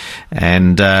Hafner,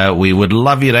 and we would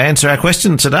love you to answer our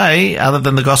question today. Other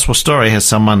than the gospel story, has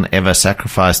someone ever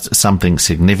sacrificed something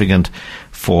significant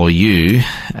for you?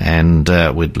 And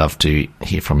we'd love to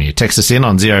hear from you. Text us in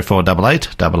on 0488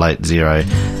 880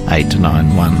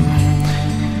 891.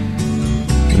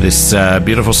 This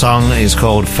beautiful song is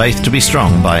called Faith to Be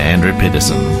Strong by Andrew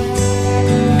Peterson.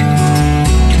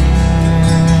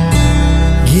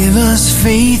 Give us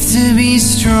faith to be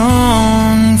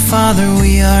strong, Father,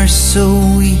 we are so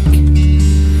weak.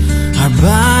 Our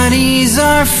bodies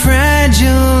are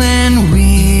fragile and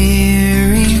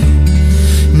weary,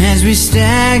 and as we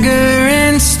stagger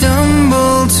and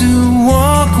stumble to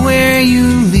walk where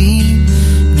you lead,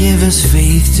 give us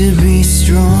faith to be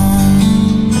strong.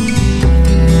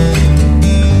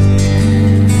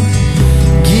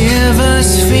 Give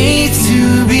us faith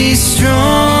to be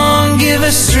strong, give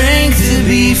us strength to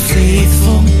be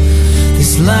faithful.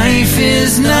 This life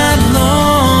is not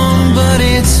long, but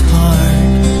it's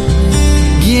hard.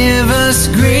 Give us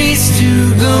grace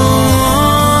to go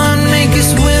on, make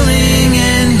us willing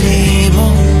and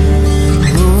able.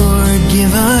 Lord,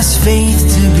 give us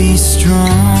faith to be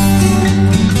strong.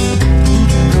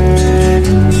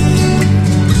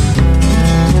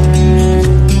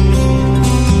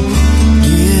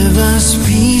 Give us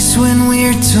peace when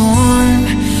we're torn,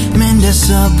 mend us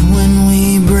up when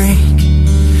we break.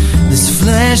 This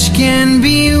flesh can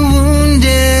be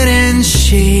wounded and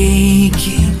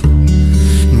shaking,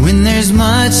 and when there's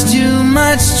too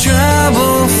much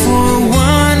trouble for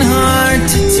one heart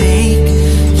to take,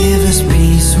 give us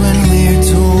peace when we're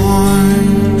torn.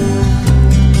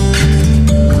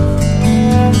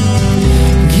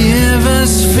 Give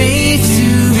us faith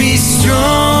to be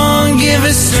strong, give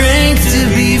us strength to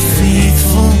be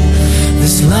faithful.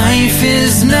 This life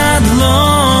is not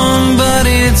long, but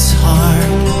it's hard.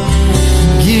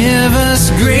 Give us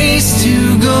grace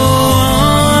to go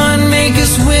on, make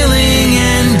us willing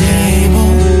and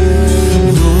able.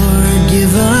 Lord,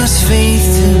 give us faith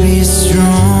to be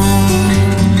strong.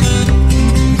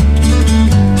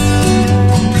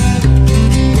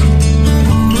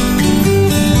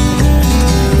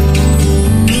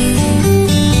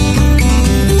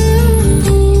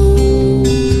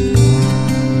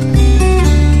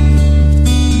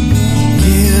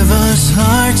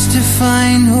 To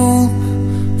find hope,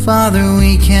 Father,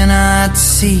 we cannot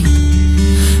see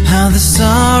how the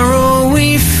sorrow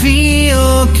we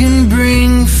feel can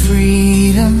bring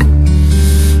freedom.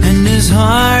 And as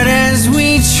hard as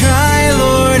we try,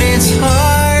 Lord, it's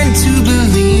hard to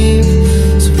believe.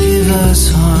 So give us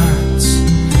hearts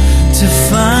to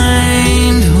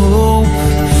find hope.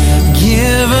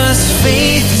 Give us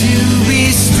faith to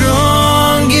be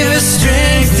strong, give us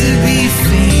strength to be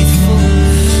faithful.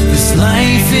 This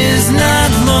life is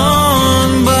not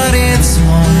long, but it's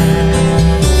hard.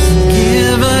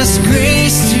 Give us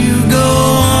grace to go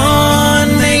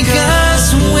on, make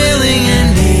us willing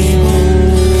and able.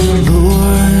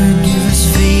 Lord, give us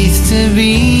faith to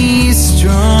be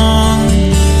strong.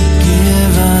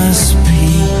 Give us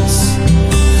peace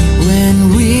when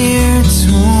we're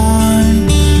torn.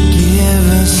 Give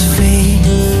us faith,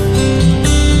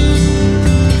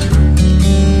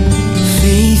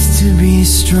 faith to be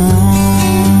strong.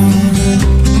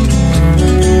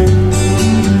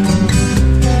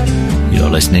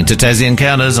 Listening to Tassie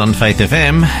Encounters on Faith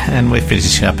FM, and we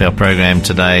finish up our program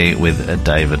today with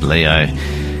David Leo.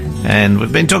 And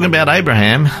we've been talking about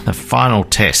Abraham, the final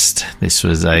test. This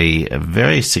was a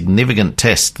very significant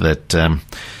test that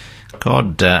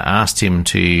God asked him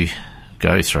to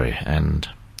go through, and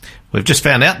we've just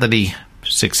found out that he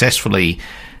successfully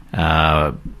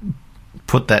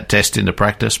put that test into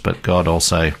practice, but God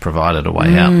also provided a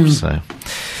way out. So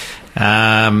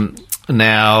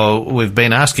now, we've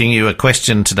been asking you a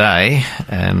question today,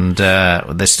 and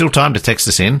there's still time to text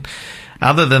us in.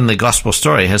 Other than the gospel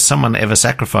story, has someone ever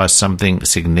sacrificed something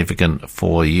significant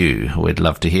for you? We'd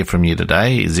love to hear from you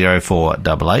today.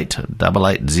 0488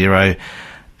 880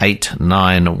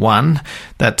 891.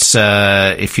 That's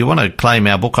if you want to claim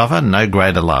our book offer, No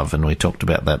Greater Love, and we talked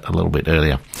about that a little bit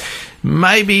earlier.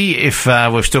 Maybe if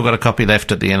we've still got a copy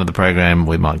left at the end of the program,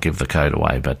 we might give the code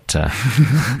away, but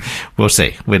we'll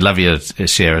see. We'd love you to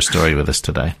share a story with us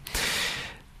today.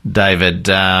 David,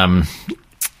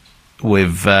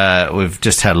 we've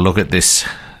just had a look at this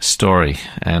story,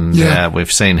 and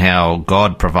we've seen how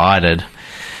God provided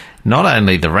not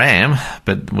only the ram,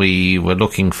 but we were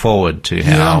looking forward to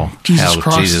how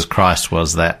Jesus Christ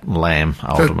was that lamb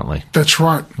ultimately. That's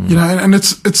right. You know, and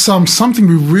it's something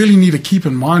we really need to keep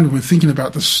in mind when we're thinking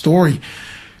about this story.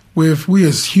 we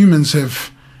as humans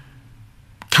have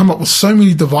come up with so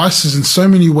many devices and so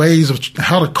many ways of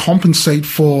how to compensate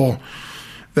for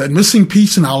that missing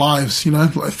piece in our lives,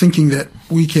 like thinking that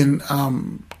we can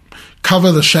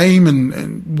cover the shame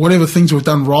and whatever things we've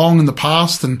done wrong in the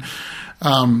past. And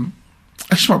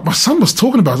actually, my son was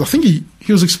talking about it. I think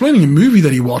he was explaining a movie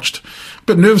that he watched. A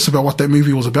bit nervous about what that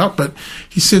movie was about, but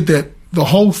he said that the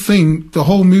whole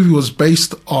movie was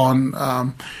based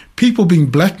on people being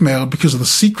blackmailed because of the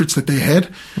secrets that they had,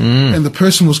 and the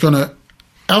person was going to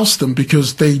oust them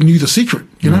because they knew the secret,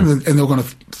 and they were going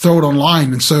to throw it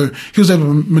online. And so he was able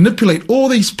to manipulate all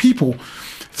these people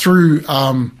through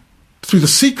the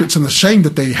secrets and the shame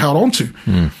that they held on to.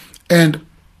 And,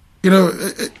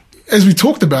 as we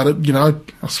talked about it,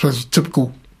 I suppose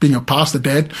typical being a pastor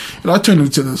dad, I turned it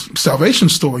into the salvation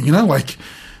story, like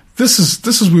this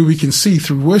is where we can see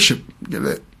through worship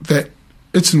that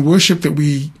it's in worship that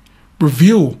we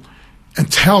reveal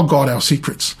and tell God our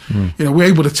secrets. We're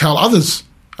able to tell others,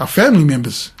 our family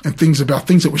members, and things that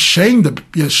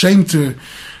we're ashamed to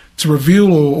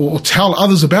reveal or tell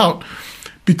others about,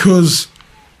 because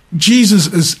Jesus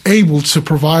is able to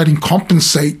provide and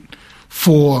compensate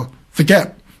for the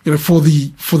gap, for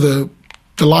the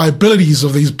liabilities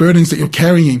of these burdens that you're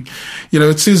carrying.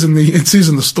 It says in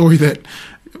the story that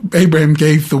Abraham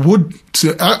gave the wood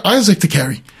to Isaac to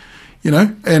carry,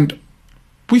 and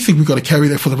we think we've got to carry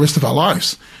that for the rest of our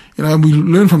lives, and we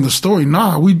learn from the story.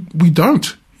 Nah, we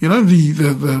don't.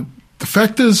 The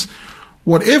fact is,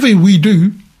 whatever we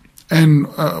do and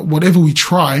whatever we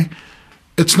try,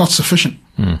 it's not sufficient.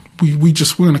 We're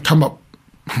going to come up.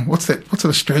 What's that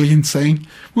Australian saying?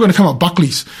 We're going to come up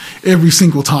Buckley's every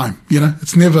single time.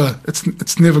 It's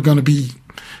never going to be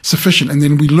sufficient. And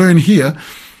then we learn here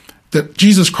that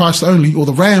Jesus Christ only, or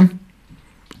the Ram,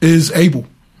 is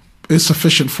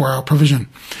sufficient for our provision.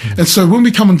 And so when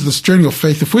we come into this journey of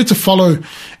faith, if we're to follow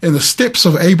in the steps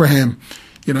of Abraham,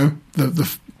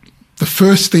 the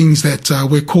first things that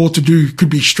we're called to do could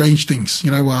be strange things,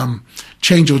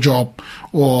 change your job,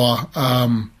 or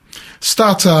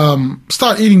start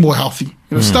eating more healthy,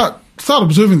 start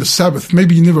observing the Sabbath.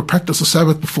 Maybe you never practiced the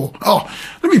Sabbath before. Oh,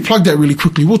 let me plug that really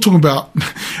quickly. We'll talk about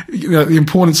the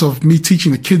importance of me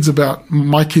teaching my kids about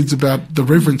the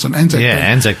reverence on Anzac Day. Yeah,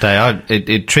 Anzac Day.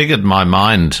 It triggered my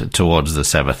mind towards the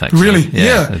Sabbath, actually. Really?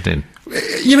 Yeah. It did.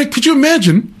 Could you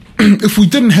imagine if we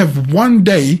didn't have one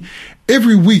day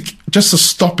every week just to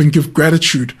stop and give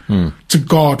gratitude to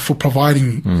God for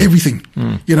providing everything,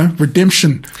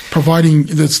 redemption, providing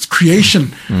this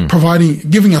creation,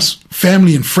 giving us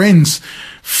family and friends,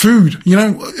 food,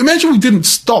 imagine we didn't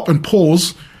stop and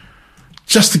pause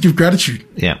just to give gratitude.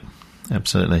 Yeah,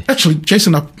 absolutely. Actually,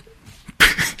 Jason,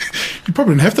 you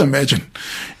probably don't have to imagine.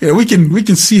 We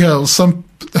can see how some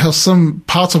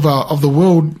parts of the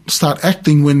world start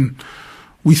acting when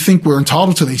we think we're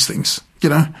entitled to these things,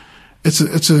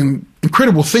 It's an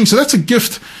incredible thing. So that's a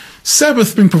gift.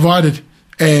 Sabbath being provided,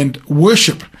 and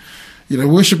worship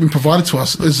being provided to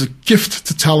us is a gift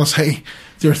to tell us, hey,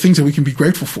 there are things that we can be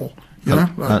grateful for.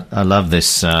 I love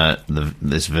this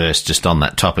this verse just on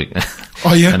that topic.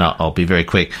 Oh yeah, and I'll be very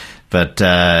quick. But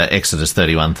Exodus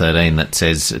 31:13 that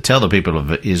says, "Tell the people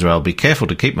of Israel, be careful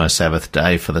to keep my Sabbath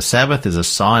day, for the Sabbath is a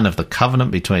sign of the covenant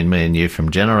between me and you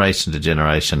from generation to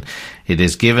generation. It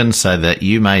is given so that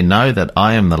you may know that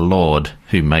I am the Lord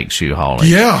who makes you holy."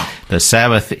 Yeah. The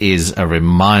Sabbath is a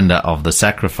reminder of the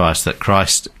sacrifice that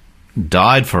Christ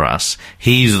died for us.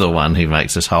 He's the one who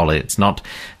makes us holy. It's not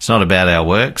about our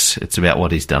works. It's about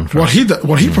what he's done for us.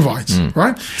 What he provides,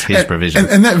 right? It's his provision.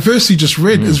 And that verse he just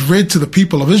read is read to the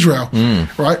people of Israel,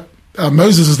 right?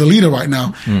 Moses is the leader right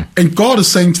now. And God is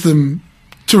saying to them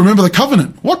to remember the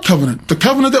covenant. What covenant? The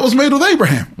covenant that was made with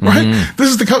Abraham, right? This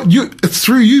is the covenant. It's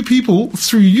through you people,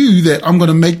 through you that I'm going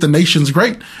to make the nations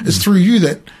great. It's through you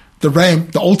that the Ram,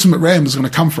 the ultimate Ram, is going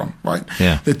to come from, right?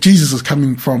 Yeah. That Jesus is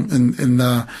coming from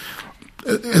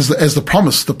as the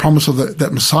promise of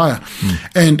that Messiah.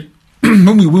 And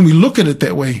when we look at it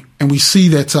that way, and we see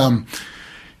that,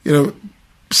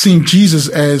 seeing Jesus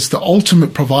as the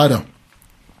ultimate provider,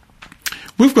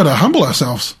 we've got to humble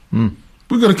ourselves.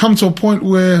 We've got to come to a point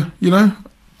where,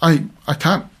 I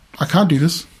can't do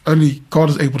this. Only God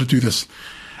is able to do this.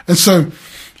 And so,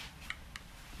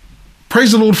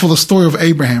 praise the Lord for the story of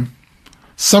Abraham,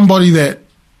 somebody that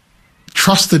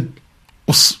trusted,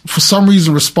 or for some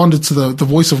reason responded to the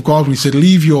voice of God when he said,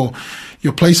 leave your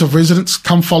place of residence,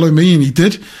 come follow me, and he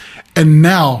did. And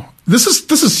now, this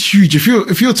is huge. If you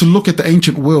were to look at the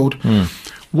ancient world,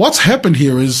 what's happened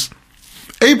here is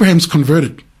Abraham's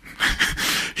converted.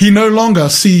 He no longer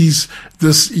sees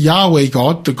this Yahweh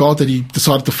God, the God that he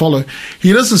decided to follow.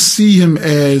 He doesn't see him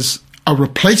as a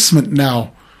replacement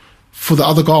now for the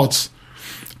other gods.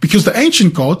 Because the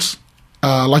ancient gods,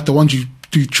 like the ones you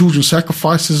do children's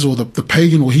sacrifices or the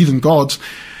pagan or heathen gods,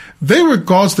 they were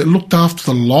gods that looked after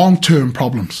the long-term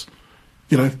problems.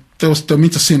 You know, they were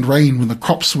meant to send rain when the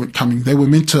crops weren't coming. They were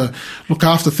meant to look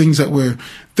after things that were...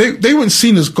 They weren't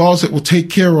seen as gods that will take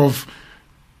care of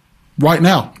right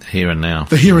now. Here and now.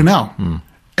 The here and now.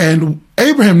 And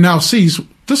Abraham now sees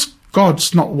this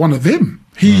God's not one of them.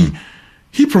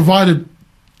 He provided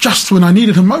just when I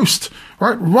needed him most.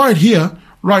 Right here,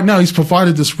 right now, he's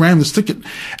provided this ram, this ticket.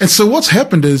 And so what's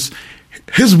happened is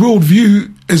his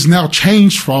worldview is now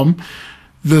changed from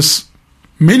this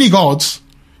many gods,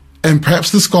 and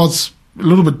perhaps this God's a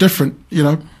little bit different, you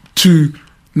know, to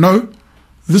no,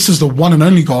 this is the one and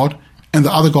only God, and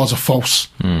the other gods are false.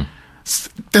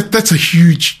 That's a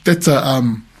huge,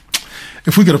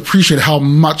 if we could appreciate how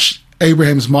much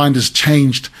Abraham's mind has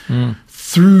changed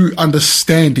through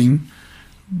understanding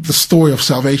the story of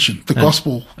salvation, the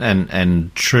gospel.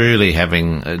 And truly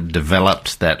having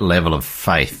developed that level of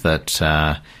faith that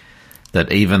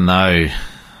that even though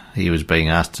he was being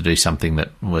asked to do something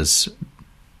that was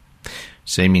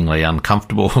seemingly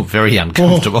uncomfortable, very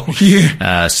uncomfortable,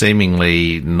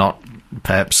 seemingly not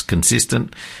perhaps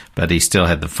consistent, but he still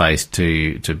had the faith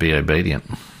to be obedient.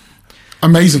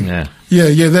 Amazing. Yeah,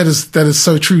 that is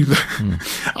so true.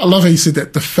 I love how you said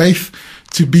that, the faith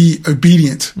to be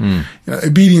obedient. You know,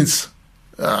 obedience,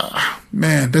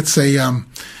 man, that's when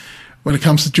it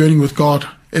comes to journeying with God,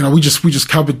 you know, we just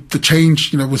covered the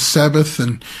change, you know, with Sabbath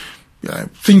and, you know,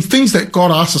 things that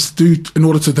God asks us to do in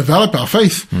order to develop our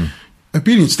faith.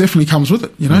 Obedience definitely comes with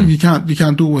it. You know, you can't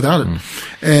do it without it.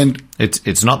 And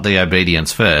it's not the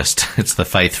obedience first; it's the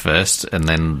faith first, and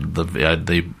then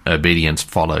the obedience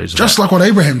follows. Just like what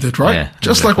Abraham did, right? Yeah,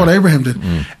 just exactly. like what Abraham did.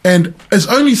 And it's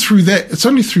only through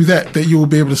that you will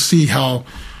be able to see how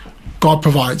God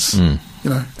provides. You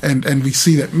know, and we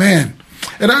see that, man.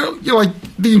 And you know, like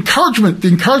the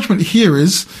encouragement here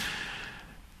is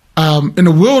in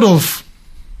a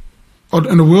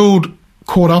world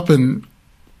caught up in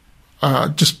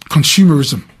just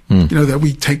consumerism, you know, that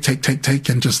we take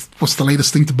and just what's the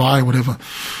latest thing to buy or whatever.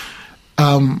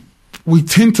 We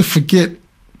tend to forget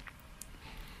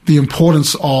the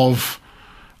importance of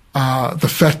the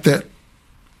fact that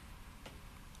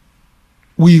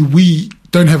we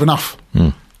don't have enough.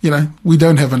 You know, we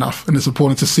don't have enough, and it's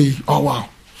important to see, oh wow,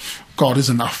 God is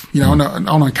enough. You know, and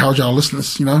I want to encourage our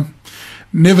listeners, you know,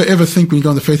 never ever think when you go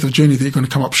on the faith of journey that you're going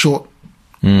to come up short.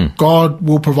 God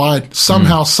will provide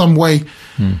somehow, some way,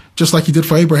 just like he did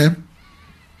for Abraham.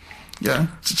 Yeah,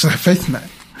 just have faith in that.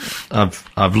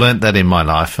 I've learnt that in my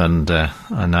life, and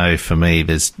I know for me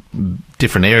there's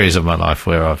different areas of my life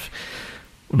where I've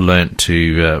learnt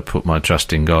to put my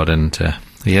trust in God, and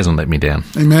he hasn't let me down.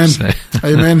 Amen. So,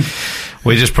 Amen.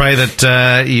 We just pray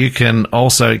that you can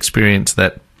also experience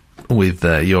that with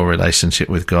your relationship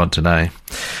with God today.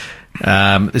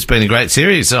 It's been a great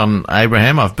series on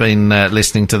Abraham. I've been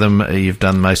listening to them. You've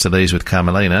done most of these with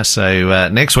Carmelina. So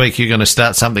next week you're going to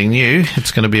start something new.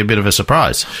 It's going to be a bit of a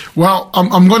surprise. Well,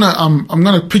 I'm going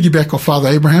to piggyback off Father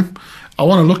Abraham. I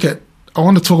want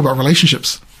to talk about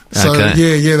relationships. So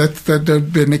okay.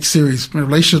 That'd be the next series.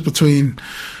 Relationships between,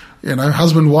 you know,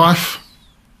 husband, wife,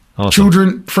 Awesome.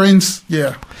 children, friends.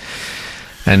 Yeah.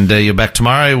 And you're back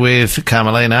tomorrow with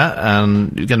Carmelina,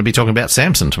 and you're going to be talking about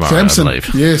Samson tomorrow, Samson, I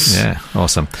believe. yes. Yeah,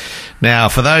 awesome. Now,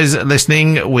 for those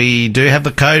listening, we do have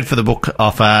the code for the book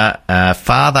offer,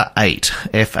 Father 8,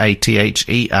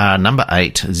 FATHER number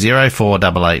 8,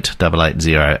 0488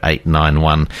 880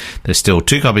 891. There's still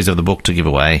 2 copies of the book to give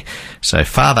away. So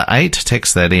Father 8,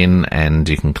 text that in, and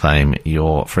you can claim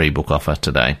your free book offer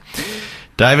today.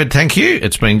 David, thank you.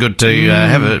 It's been good to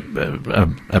have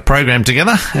a program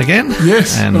together again.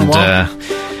 Yes, and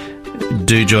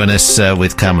do join us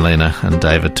with Carmelina and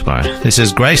David tomorrow. This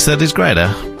is Grace That Is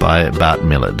Greater by Bart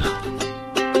Millard.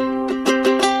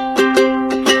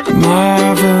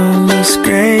 Marvelous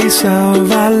grace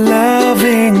of our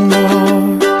loving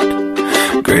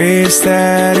Lord, grace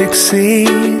that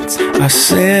exceeds our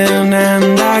sin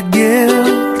and our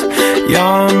guilt.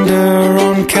 Yonder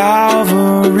on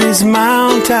Calvary's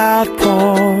mount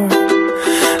outpoured,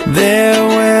 there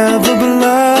where the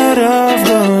blood of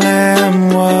the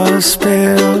Lamb was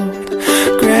spilled.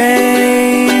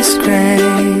 Grace,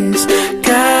 grace,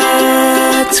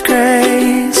 God's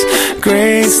grace,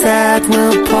 grace that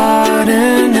will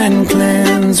pardon and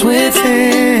cleanse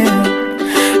within.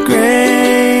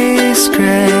 Grace,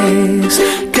 grace,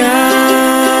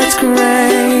 God's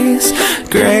grace,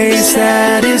 grace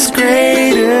that is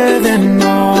greater than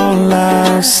all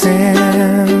our sin.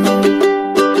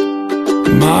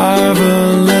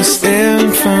 Marvelous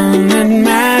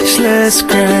precious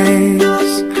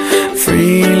grace,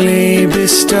 freely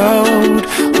bestowed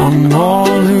on all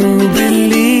who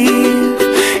believe.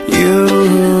 You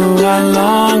who are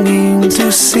longing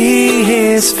to see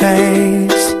His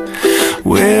face,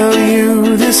 will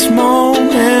you this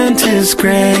moment His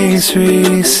grace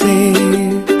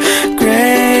receive?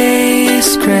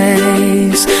 Grace,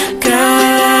 grace,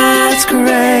 God's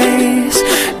grace,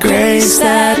 grace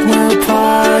that will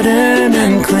pardon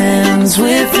and cleanse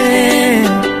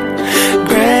within.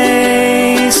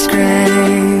 Grace,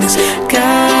 grace,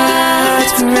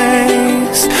 God's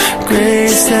grace,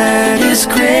 grace that is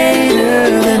greater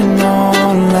than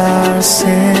all our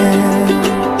sin.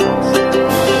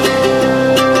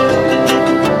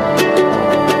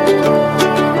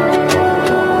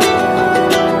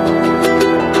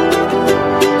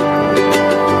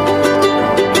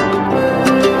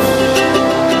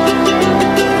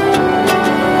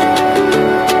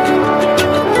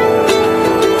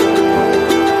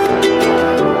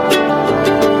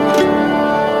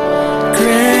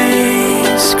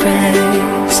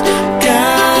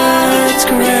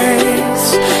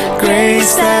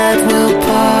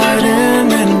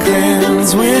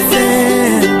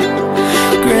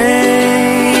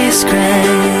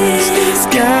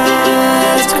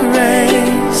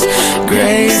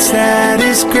 That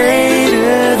is great.